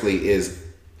though, basically, is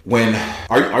when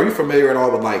are you familiar at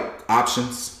all with like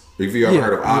options? Have you ever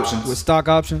heard of options? With stock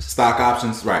options? Stock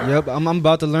options, right. Yep, I'm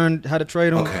about to learn how to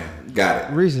trade on. Okay, got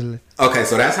it. Recently. Okay,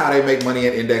 so that's how they make money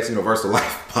in index universal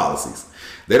life policies.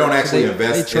 They don't actually invest in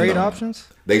them. They trade options?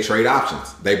 They trade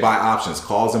options. They buy options,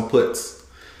 calls and puts,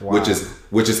 which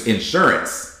is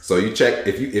insurance. So you check,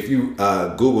 if you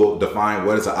Google define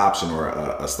what is an option or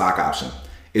a stock option,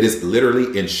 it is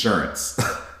literally insurance.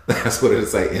 That's what it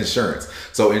is, say, insurance.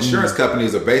 So insurance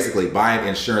companies are basically buying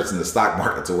insurance in the stock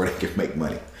market to where they can make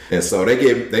money. And so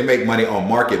they make money on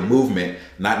market movement,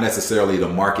 not necessarily the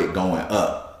market going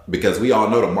up, because we all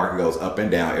know the market goes up and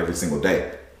down every single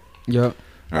day. Yep.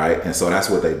 All right. And so that's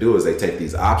what they do is they take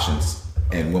these options,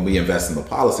 and when we invest in the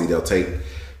policy, they'll take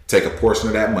a portion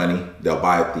of that money. They'll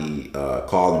buy the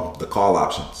call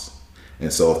options.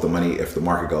 And so if the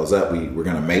market goes up, we're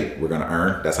gonna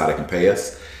earn. That's how they can pay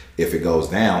us. If it goes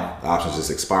down, the options just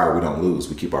expire. We don't lose.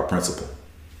 We keep our principal.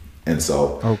 And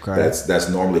so that's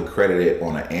normally credited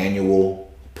on an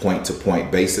annual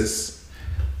point-to-point basis.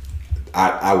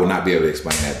 I will not be able to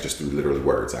explain that just through literally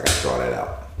words. I got to draw that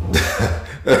out.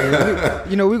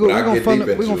 Yeah, we Without gonna getting deep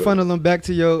into it. funnel them back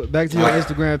to your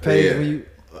Instagram page Yeah. when you.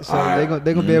 So Alright.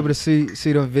 they gonna be able to see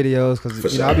them videos For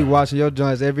because sure. I be watching your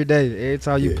joints every day, every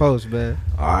time you Yeah. post, man.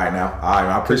 All right,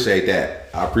 I appreciate that.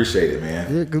 I appreciate it,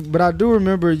 man. Yeah, but I do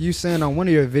remember you saying on one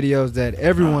of your videos that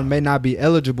everyone may not be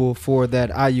eligible for that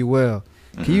IUL.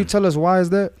 Can you tell us why is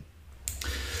that?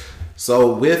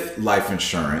 So with life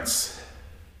insurance,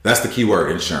 that's the key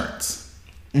word, insurance.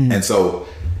 And so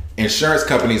insurance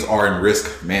companies are in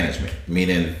risk management,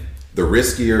 meaning the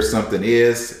riskier something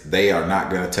is, they are not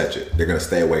going to touch it. They're going to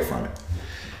stay away from it.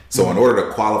 So in order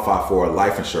to qualify for a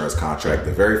life insurance contract,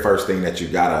 the very first thing that you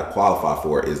got to qualify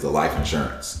for is the life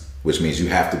insurance, which means you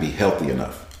have to be healthy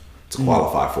enough to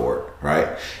qualify for it,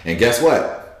 right? And guess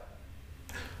what?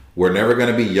 We're never going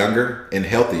to be younger and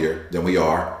healthier than we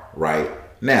are right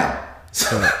now.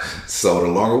 So the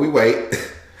longer we wait,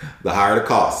 the higher the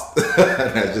cost.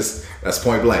 That's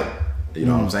point blank. You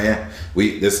know what I'm saying?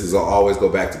 This is always go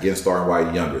back to getting started while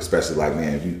you're younger, especially like,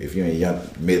 man, if you're in young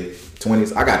mid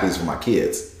 20s, I got these for my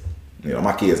kids. You know,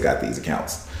 my kids got these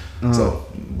accounts. So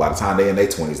by the time they're in their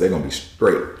 20s, they're gonna be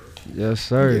straight. Yes,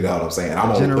 sir. You know what I'm saying?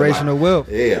 I'm only Generational wealth.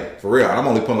 Yeah, for real. And I'm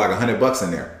only putting like $100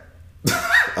 in there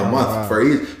a month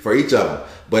for each of them.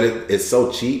 But it's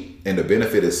so cheap and the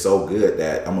benefit is so good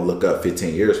that I'm gonna look up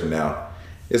 15 years from now,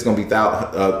 it's gonna be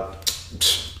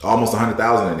almost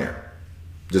 100,000 in there.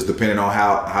 Just depending on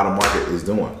how the market is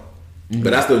doing.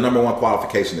 But that's the number one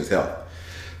qualification is health.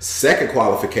 Second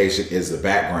qualification is the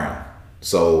background.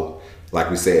 So like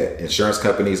we said, insurance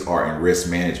companies are in risk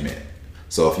management.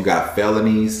 So if you got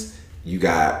felonies, you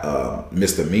got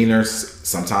misdemeanors,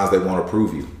 sometimes they won't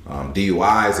approve you.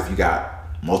 DUIs, if you got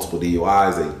multiple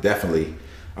DUIs, they definitely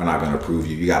are not going to approve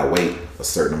you. You got to wait a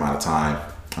certain amount of time.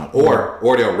 Or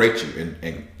they'll rate you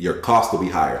and your cost will be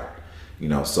higher. You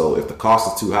know, so if the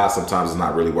cost is too high, sometimes it's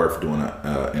not really worth doing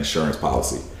an insurance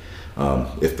policy.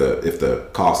 If the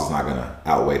cost is not going to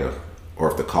outweigh or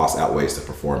if the cost outweighs the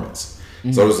performance.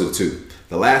 So those are the two.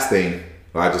 The last thing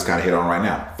I just kind of hit on right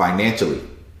now, financially,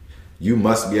 you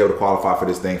must be able to qualify for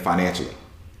this thing financially.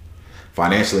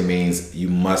 Financially means you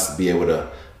must be able to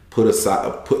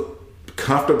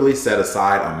comfortably set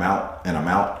aside an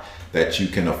amount that you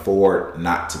can afford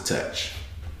not to touch.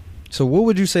 So what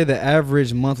would you say the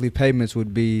average monthly payments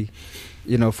would be,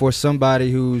 you know, for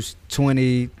somebody who's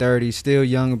 20, 30, still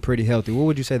young and pretty healthy? What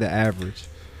would you say the average?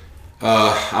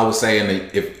 I would say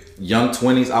if young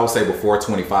 20s, I would say before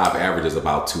 25, average is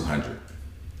about 200.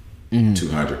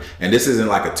 200. And this isn't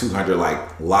like a 200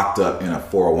 like locked up in a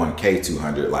 401k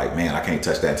 200 like, man, I can't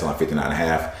touch that until I'm 59 and a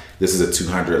half. This is a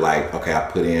 200 like, okay, I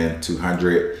put in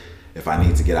 200. If I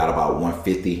need to get out about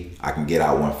 150, I can get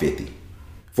out 150.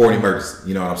 For an emergency,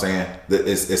 you know what I'm saying?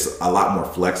 It's a lot more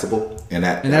flexible in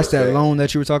that. And that's that loan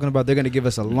that you were talking about. They're going to give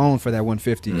us a loan for that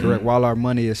 150, correct? While our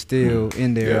money is still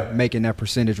in there, making that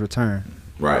percentage return.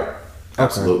 Right.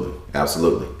 Absolutely.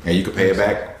 Absolutely. And you can pay it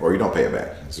back or you don't pay it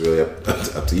back. It's really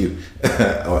up to you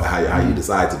or how you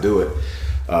decide to do it.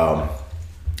 And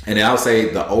then I would say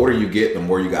the older you get, the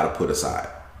more you got to put aside.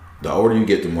 The older you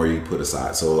get, the more you put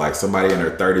aside. So like somebody in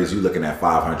their 30s, you're looking at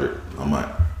 $500 a month.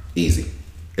 Easy.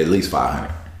 At least $500.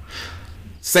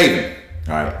 Saving.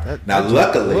 All right. Now,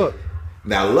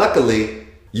 luckily,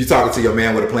 you talking to your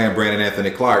man with a plan, Brandon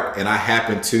Anthony Clark, and I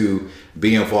happen to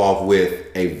be involved with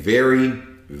a very,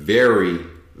 very,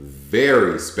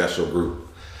 very special group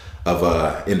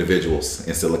of individuals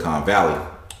in Silicon Valley.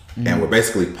 And we're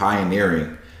basically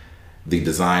pioneering the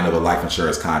design of a life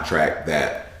insurance contract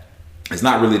that is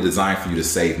not really designed for you to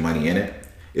save money in it.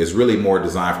 It's really more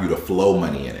designed for you to flow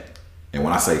money in it. And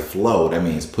when I say flow, that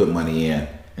means put money in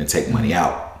and take money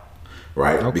out,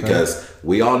 right? Okay. Because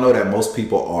we all know that most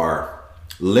people are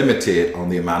limited on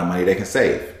the amount of money they can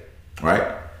save,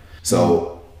 right?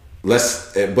 So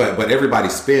but everybody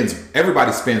spends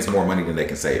more money than they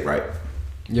can save, right?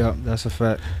 Yeah, that's a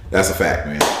fact. That's a fact,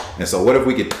 man. And so what if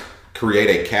we could create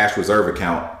a cash reserve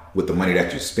account with the money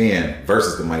that you spend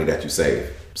versus the money that you save,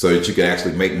 so that you could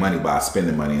actually make money by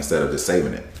spending money instead of just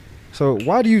saving it? So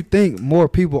why do you think more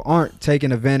people aren't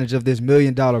taking advantage of this $1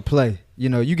 million play? You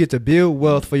know, you get to build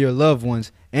wealth for your loved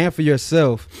ones and for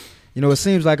yourself. You know, it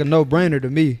seems like a no-brainer to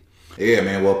me. Yeah,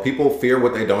 man. Well, people fear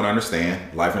what they don't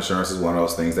understand. Life insurance is one of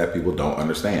those things that people don't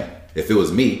understand. If it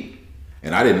was me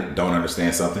and I don't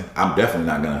understand something, I'm definitely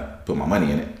not going to put my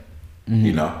money in it,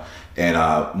 you know? And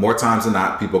more times than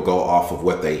not, people go off of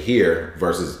what they hear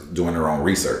versus doing their own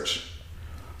research.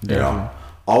 You know?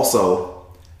 Also,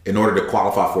 in order to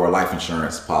qualify for a life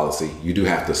insurance policy, you do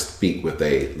have to speak with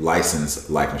a licensed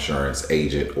life insurance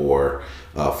agent or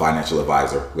a financial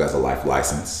advisor who has a life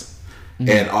license.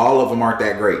 And all of them aren't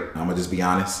that great. I'm gonna just be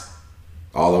honest.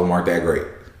 All of them aren't that great.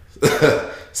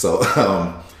 So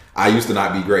I used to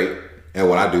not be great at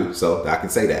what I do, so I can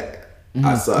say that.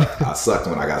 I sucked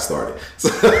when I got started.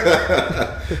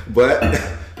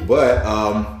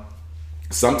 but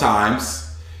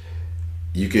sometimes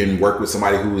you can work with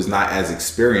somebody who is not as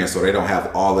experienced, or they don't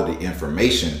have all of the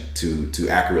information to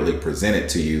accurately present it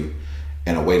to you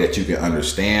in a way that you can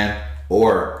understand,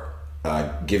 or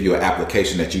give you an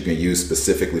application that you can use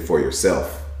specifically for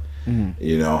yourself.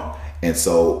 You know. And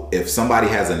so if somebody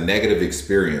has a negative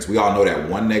experience, we all know that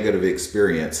one negative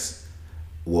experience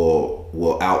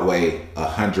will outweigh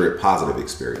 100 positive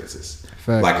experiences.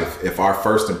 Fact. Like if your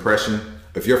first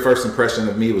impression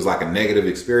of me was like a negative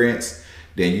experience,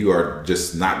 then you are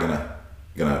just not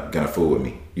gonna fool with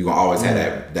me. You're gonna always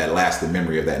have that lasting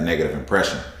memory of that negative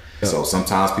impression. Yep. So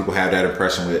sometimes people have that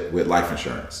impression with life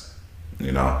insurance.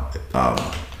 You know,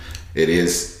 it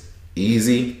is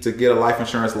easy to get a life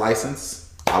insurance license,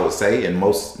 I would say, in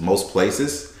most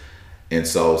places. And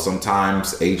so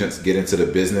sometimes agents get into the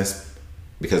business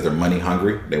because they're money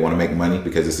hungry. They want to make money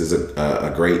because this is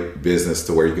a great business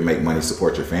to where you can make money,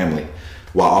 support your family,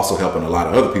 while also helping a lot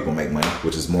of other people make money,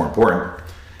 which is more important.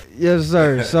 Yes,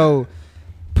 sir. So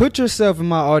put yourself in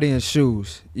my audience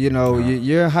shoes. You know,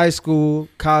 you're in high school,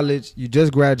 college, you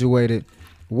just graduated.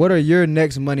 What are your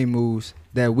next money moves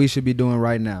that we should be doing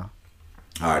right now?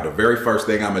 All right, the very first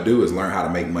thing I'm going to do is learn how to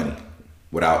make money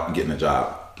without getting a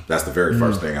job. That's the very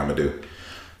first thing I'm going to do.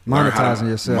 Monetizing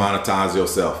yourself. Monetize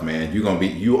yourself, man.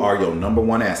 You are your number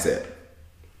one asset.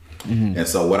 And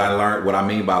so what I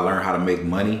mean by learn how to make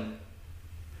money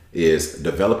is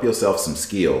develop yourself some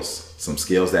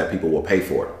skills that people will pay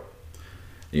for.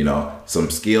 You know, some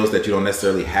skills that you don't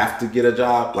necessarily have to get a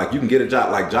job. Like you can get a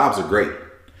job, like jobs are great,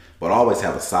 but always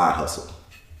have a side hustle.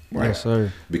 Right? Yes,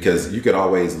 sir. Because you could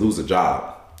always lose a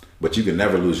job, but you can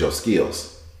never lose your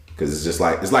skills. Because it's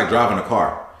like driving a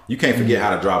car. You can't forget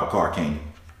how to drive a car, can you?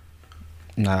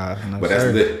 Nah, but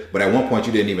at one point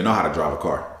you didn't even know how to drive a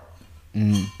car,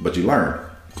 but you learned.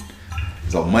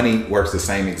 So money works the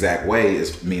same exact way,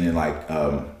 as meaning like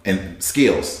and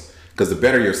skills, because the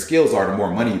better your skills are, the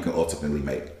more money you can ultimately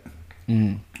make.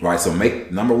 Right. So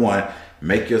number one,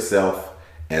 make yourself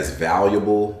as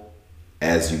valuable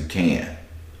as you can.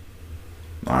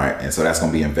 All right, and so that's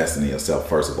going to be investing in yourself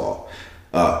first of all.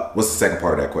 What's the second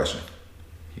part of that question?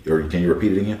 Or can you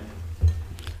repeat it again?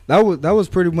 That was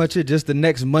pretty much it. Just the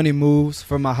next money moves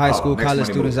for my high school, college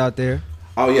students out there.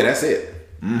 Oh yeah, that's it.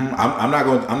 I'm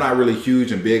not really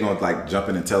huge and big on like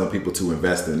jumping and telling people to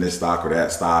invest in this stock or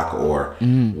that stock or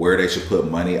where they should put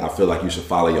money. I feel like you should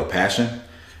follow your passion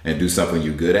and do something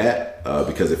you're good at,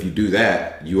 because if you do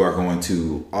that, you are going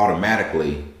to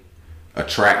automatically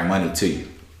attract money to you.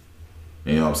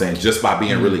 You know what I'm saying? Just by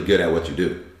being really good at what you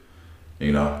do.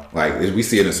 You know, like we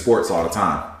see it in sports all the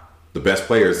time. The best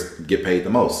players get paid the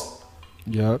most.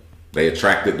 Yep. They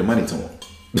attracted the money to them.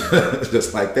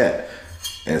 Just like that.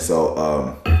 And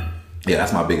so, yeah,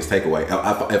 that's my biggest takeaway.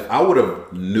 If I would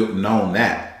have known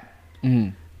that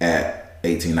at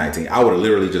 18, 19, I would have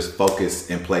literally just focused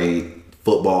and played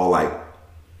football like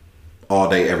all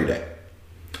day, every day.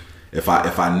 If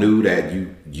I knew that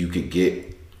you could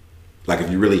get, like if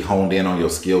you really honed in on your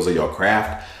skills or your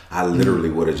craft, I literally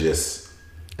would have just...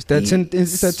 It's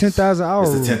that 10,000 hour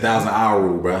rule. It's the 10,000 hour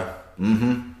rule, bro.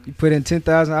 You put in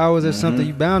 10,000 hours or something,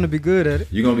 you bound to be good at it.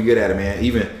 You're gonna be good at it, man.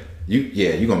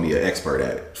 You're gonna be an expert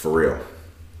at it, for real.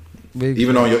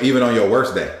 Even on your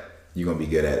worst day, you're gonna be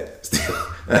good at it still.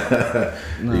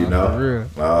 You know? For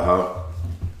real.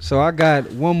 So I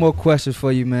got one more question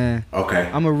for you, man. Okay.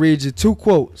 I'm gonna read you 2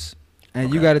 quotes,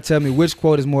 and you got to tell me which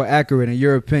quote is more accurate in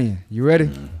your opinion. You ready?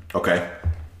 Okay.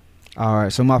 All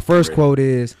right. So my first quote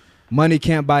is, "Money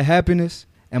can't buy happiness,"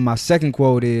 and my second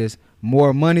quote is,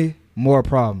 "More money, more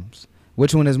problems."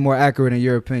 Which one is more accurate in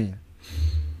your opinion?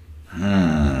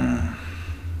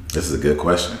 This is a good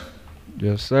question.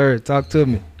 Yes, sir. Talk to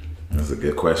me. That's a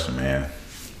good question, man.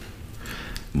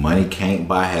 Money can't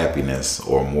buy happiness,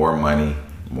 or more money,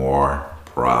 more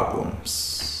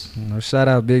problems. Shout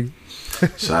out, Biggie.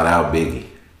 Shout out, Biggie.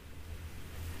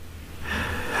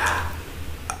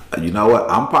 You know what?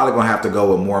 I'm probably gonna have to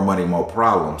go with more money, more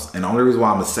problems. And the only reason why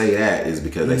I'm gonna say that is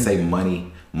because they say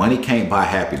money can't buy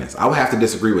happiness. I would have to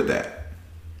disagree with that.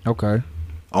 Okay.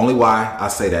 Only why I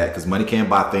say that, because money can't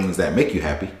buy things that make you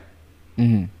happy.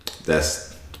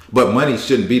 But money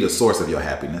shouldn't be the source of your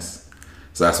happiness.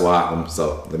 So that's why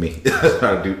so let me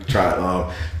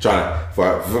try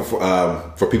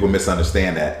for people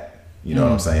misunderstand that. You know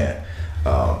what I'm saying?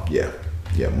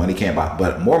 Yeah. Money can't buy,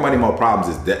 but more money, more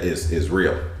problems is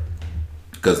real.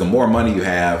 Because the more money you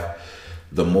have,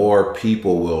 the more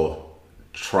people will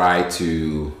try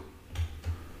to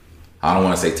I don't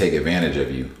want to say take advantage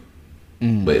of you,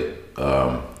 but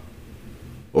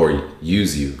or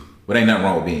use you. But ain't nothing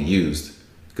wrong with being used,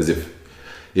 because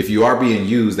if you are being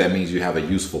used, that means you have a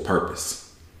useful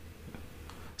purpose.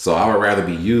 So I would rather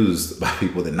be used by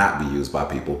people than not be used by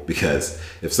people, because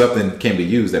if something can be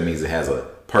used, that means it has a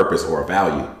purpose or a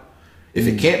value. If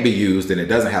it can't be used, then it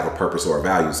doesn't have a purpose or a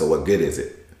value. So what good is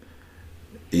it?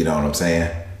 You know what I'm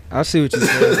saying? I see what you're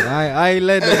saying. I ain't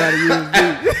letting nobody use me.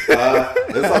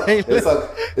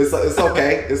 It's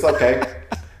okay. It's okay.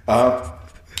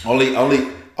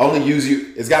 Only use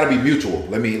you. It's got to be mutual.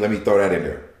 Let me throw that in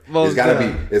there. It's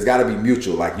got to be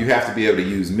mutual. Like, you have to be able to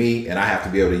use me, and I have to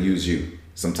be able to use you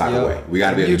some type of way. We got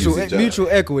to be able to use each other. Mutual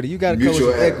equity. You got to come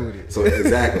with equity. So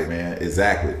exactly, man.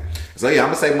 Exactly. So yeah,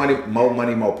 I'm gonna say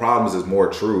money, more problems is more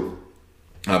true,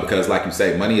 because like you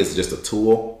say, money is just a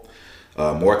tool.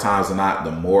 More times than not,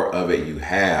 the more of it you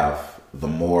have, the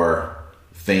more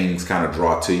things kind of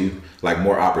draw to you. Like,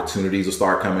 more opportunities will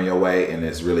start coming your way, and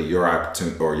it's really your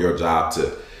opportunity or your job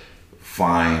to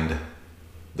find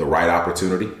the right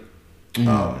opportunity.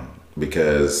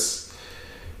 Because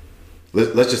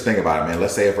let's just think about it, man.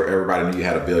 Let's say if everybody knew you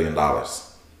had $1 billion,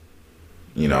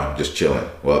 you know, just chilling.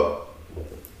 Well,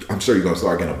 I'm sure you're gonna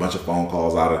start getting a bunch of phone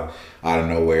calls out of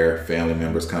nowhere. Family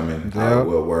members coming out of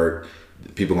woodwork.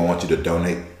 People gonna want you to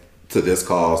donate to this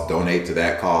cause, donate to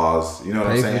that cause. You know what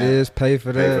I'm saying? Pay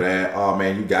for this, pay for that. Oh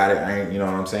man, you got it. You know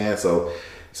what I'm saying? So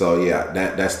yeah,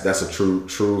 that's a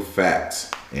true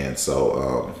fact. And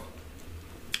so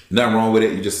nothing wrong with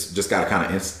it. You just gotta kind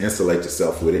of insulate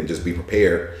yourself with it and just be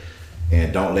prepared.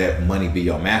 And don't let money be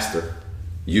your master.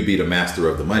 You be the master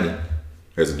of the money.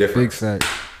 There's a difference. Big fact.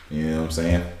 You know what I'm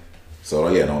saying? So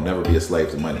yeah, don't never be a slave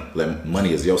to money.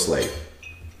 Money is your slave.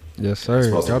 Yes, sir.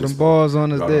 Got them bars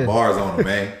on us there. Got them bars on them,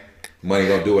 man. Money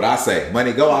gonna do what I say.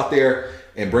 Money, go out there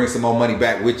and bring some more money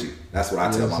back with you. That's what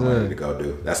I tell my money to go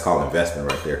do. That's called investing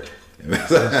right there. Yes,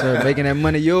 sir. Making that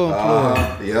money your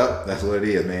employee. Yep, that's what it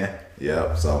is, man.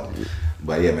 Yep. So,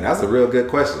 but yeah, man, that's a real good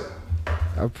question.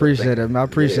 I appreciate it, man. I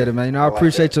appreciate it, man. You know, I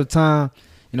appreciate your time.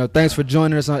 You know, thanks for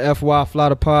joining us on FY Fly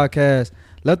the podcast.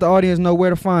 Let the audience know where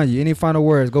to find you. Any final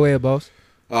words? Go ahead, boss.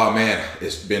 Oh man,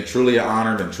 it's been truly an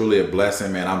honor and truly a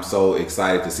blessing, man. I'm so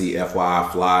excited to see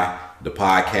FYI Fly, the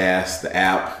podcast, the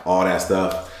app, all that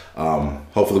stuff.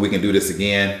 Hopefully we can do this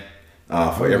again.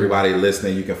 For everybody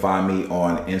listening, you can find me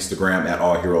on Instagram at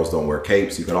All Heroes Don't Wear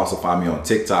Capes. You can also find me on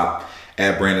TikTok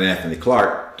at Brandon Anthony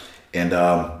Clark. And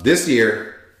this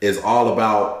year is all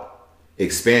about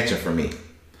expansion for me.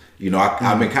 You know,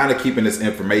 I've been kind of keeping this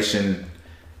information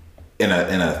in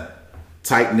a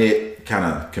tight-knit kind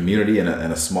of community, in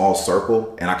a small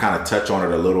circle, and I kind of touch on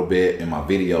it a little bit in my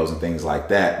videos and things like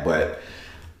that. But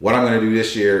what I'm going to do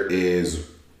this year is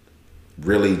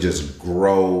really just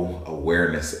grow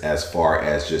awareness as far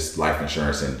as just life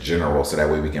insurance in general, so that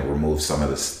way we can remove some of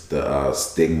the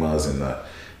stigmas and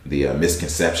the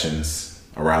misconceptions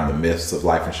around the myths of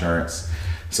life insurance.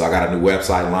 So I got a new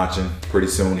website launching pretty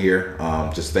soon here.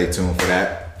 Just stay tuned for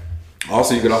that.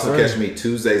 Also, you can also catch me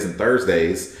Tuesdays and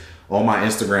Thursdays on my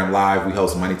Instagram Live. We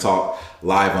host Money Talk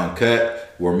Live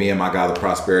Uncut, where me and my guy, the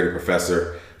Prosperity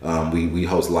Professor, we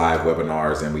host live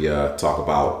webinars, and we talk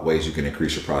about ways you can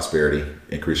increase your prosperity,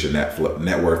 increase your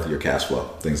net worth, your cash flow,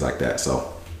 things like that.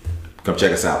 So come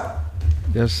check us out.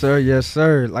 Yes, sir. Yes,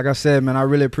 sir. Like I said, man, I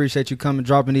really appreciate you coming,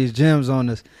 dropping these gems on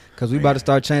us, because we about to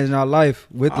start changing our life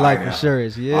with life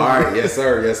insurance. Yeah. All right. Yes,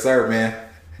 sir. Yes, sir, man.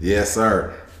 Yes,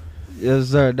 sir. Yes,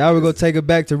 sir. Now we're going to take it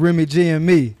back to Remy G and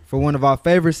me for one of our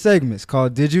favorite segments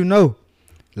called Did You Know?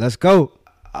 Let's go.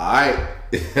 All right.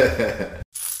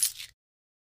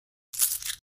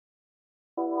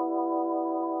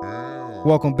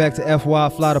 Welcome back to FY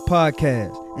Fly the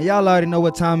podcast. And y'all already know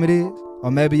what time it is, or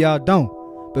maybe y'all don't.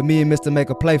 But me and Mr. Make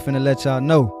a Play finna let y'all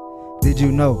know. Did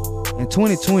you know? In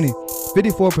 2020,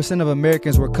 54% of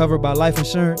Americans were covered by life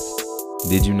insurance.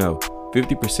 Did you know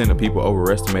 50% of people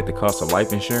overestimate the cost of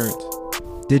life insurance?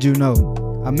 Did you know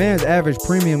a man's average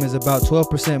premium is about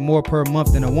 12% more per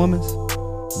month than a woman's?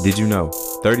 Did you know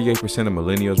 38% of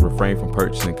millennials refrain from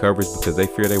purchasing coverage because they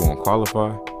fear they won't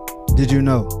qualify? Did you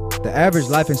know the average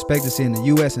life expectancy in the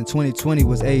U.S. in 2020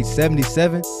 was age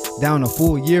 77, down a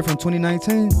full year from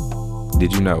 2019?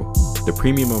 Did you know the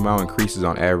premium amount increases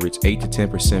on average 8 to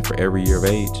 10% for every year of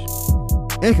age?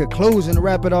 In conclusion, to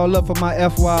wrap it all up for my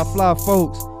FY Fly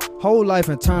folks, whole life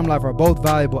and term life are both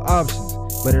valuable options,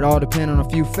 but it all depends on a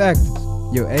few factors: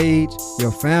 your age,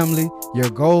 your family, your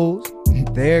goals,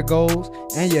 their goals,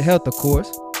 and your health, of course.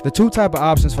 The two type of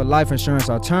options for life insurance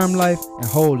are term life and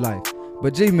whole life.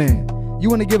 But G-Man, you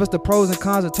want to give us the pros and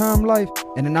cons of term life,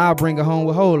 and then I'll bring it home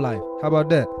with whole life. How about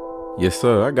that? Yes,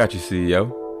 sir. I got you,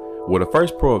 CEO. Well, the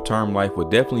first pro of term life would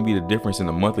definitely be the difference in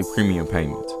the monthly premium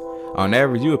payments. On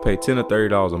average, you would pay $10 to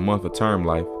 $30 a month for term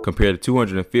life compared to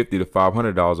 $250 to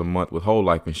 $500 a month with whole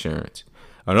life insurance.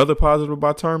 Another positive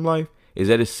about term life is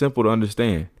that it's simple to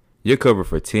understand. You're covered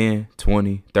for 10,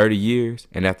 20, 30 years,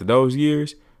 and after those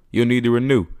years, you'll need to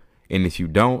renew. And if you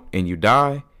don't and you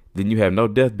die, then you have no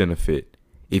death benefit.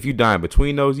 If you die in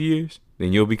between those years,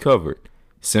 then you'll be covered.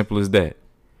 Simple as that.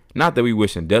 Not that we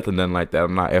wishing death or nothing like that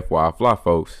on our FYI Fly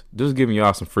folks. Just giving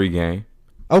y'all some free game.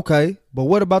 Okay, but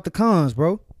what about the cons,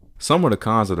 bro? Some of the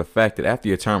cons are the fact that after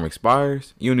your term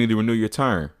expires, you'll need to renew your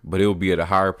term, but it will be at a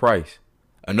higher price.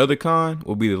 Another con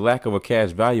will be the lack of a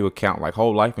cash value account like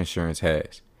whole life insurance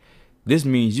has. This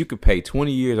means you could pay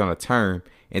 20 years on a term,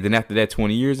 and then after that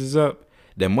 20 years is up,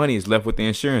 that money is left with the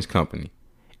insurance company.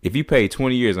 If you pay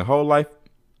 20 years in whole life,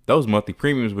 those monthly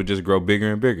premiums would just grow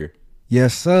bigger and bigger.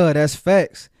 Yes, sir, that's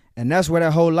facts. And that's where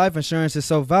that whole life insurance is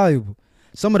so valuable.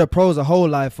 Some of the pros of whole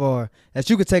life are that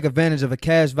you can take advantage of a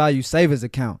cash value savings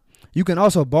account. You can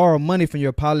also borrow money from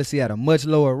your policy at a much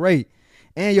lower rate,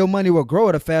 and your money will grow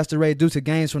at a faster rate due to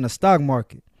gains from the stock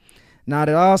market. Now,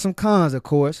 there are some cons, of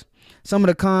course. Some of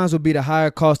the cons would be the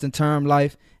higher cost in term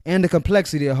life and the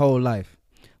complexity of whole life.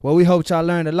 Well, we hope y'all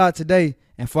learned a lot today,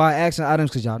 and for our action items,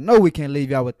 because y'all know we can't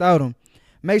leave y'all without them,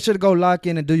 make sure to go lock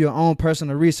in and do your own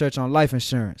personal research on life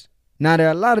insurance. Now, there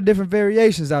are a lot of different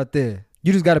variations out there.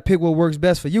 You just got to pick what works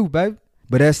best for you, baby.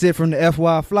 But that's it from the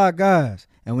FYI Fly guys.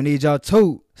 And we need y'all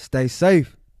to stay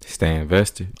safe, Stay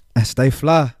invested. and stay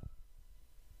fly.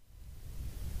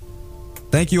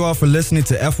 Thank you all for listening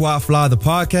to FYI Fly, the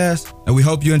podcast, and we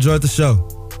hope you enjoyed the show.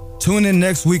 Tune in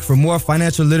next week for more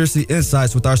financial literacy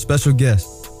insights with our special guest.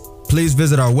 Please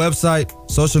visit our website,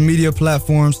 social media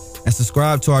platforms, and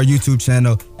subscribe to our YouTube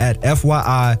channel at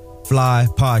FYI Fly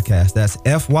Podcast. That's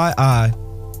FYI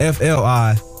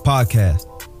FLI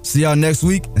Podcast. See y'all next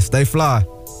week and stay fly.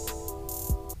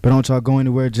 But don't y'all go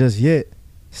anywhere just yet.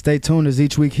 Stay tuned as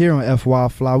each week here on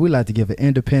FYI Fly, we like to give an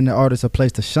independent artist a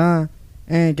place to shine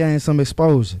and gain some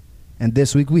exposure. And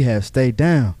this week we have Stay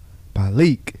Down by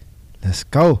Leak. Let's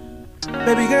go.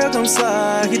 Baby girl, come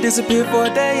slide. He disappeared for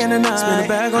a day and a night. Spin a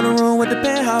bag on the room with the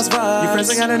penthouse vibe. Your friends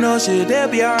ain't gotta know shit, they'll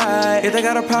be alright. If they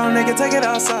got a problem, they can take it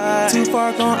outside. Too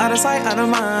far gone, out of sight, out of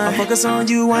mind. I'm focused on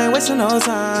you, I ain't wasting no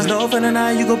time. Just know for the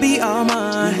night, you gon' be all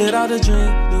mine. We lit out the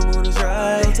drink, the mood is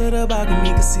right. Go to the balcony,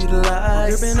 you can see the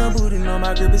lights. Gripping the booty, know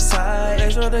my grip is tight.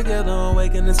 Legs roll together, I'm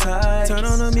waking the tight. Turn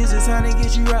on the music, time to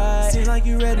get you right. Seems like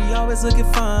you ready, always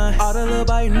looking fine. All the little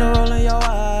bite, no rolling your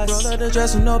eyes. Roll up the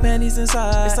dress with no panties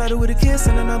inside. It started with a kiss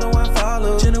and another one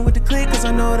follow. Chillin' with the click cause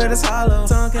I know that it's hollow.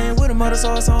 Tongue came with a motor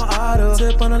so it's on auto.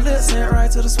 Tip on the lip, sent right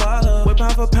to the swallow. Whip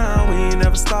pound for pound, we ain't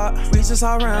never stop. Reaches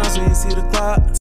all rounds, we ain't see the clock.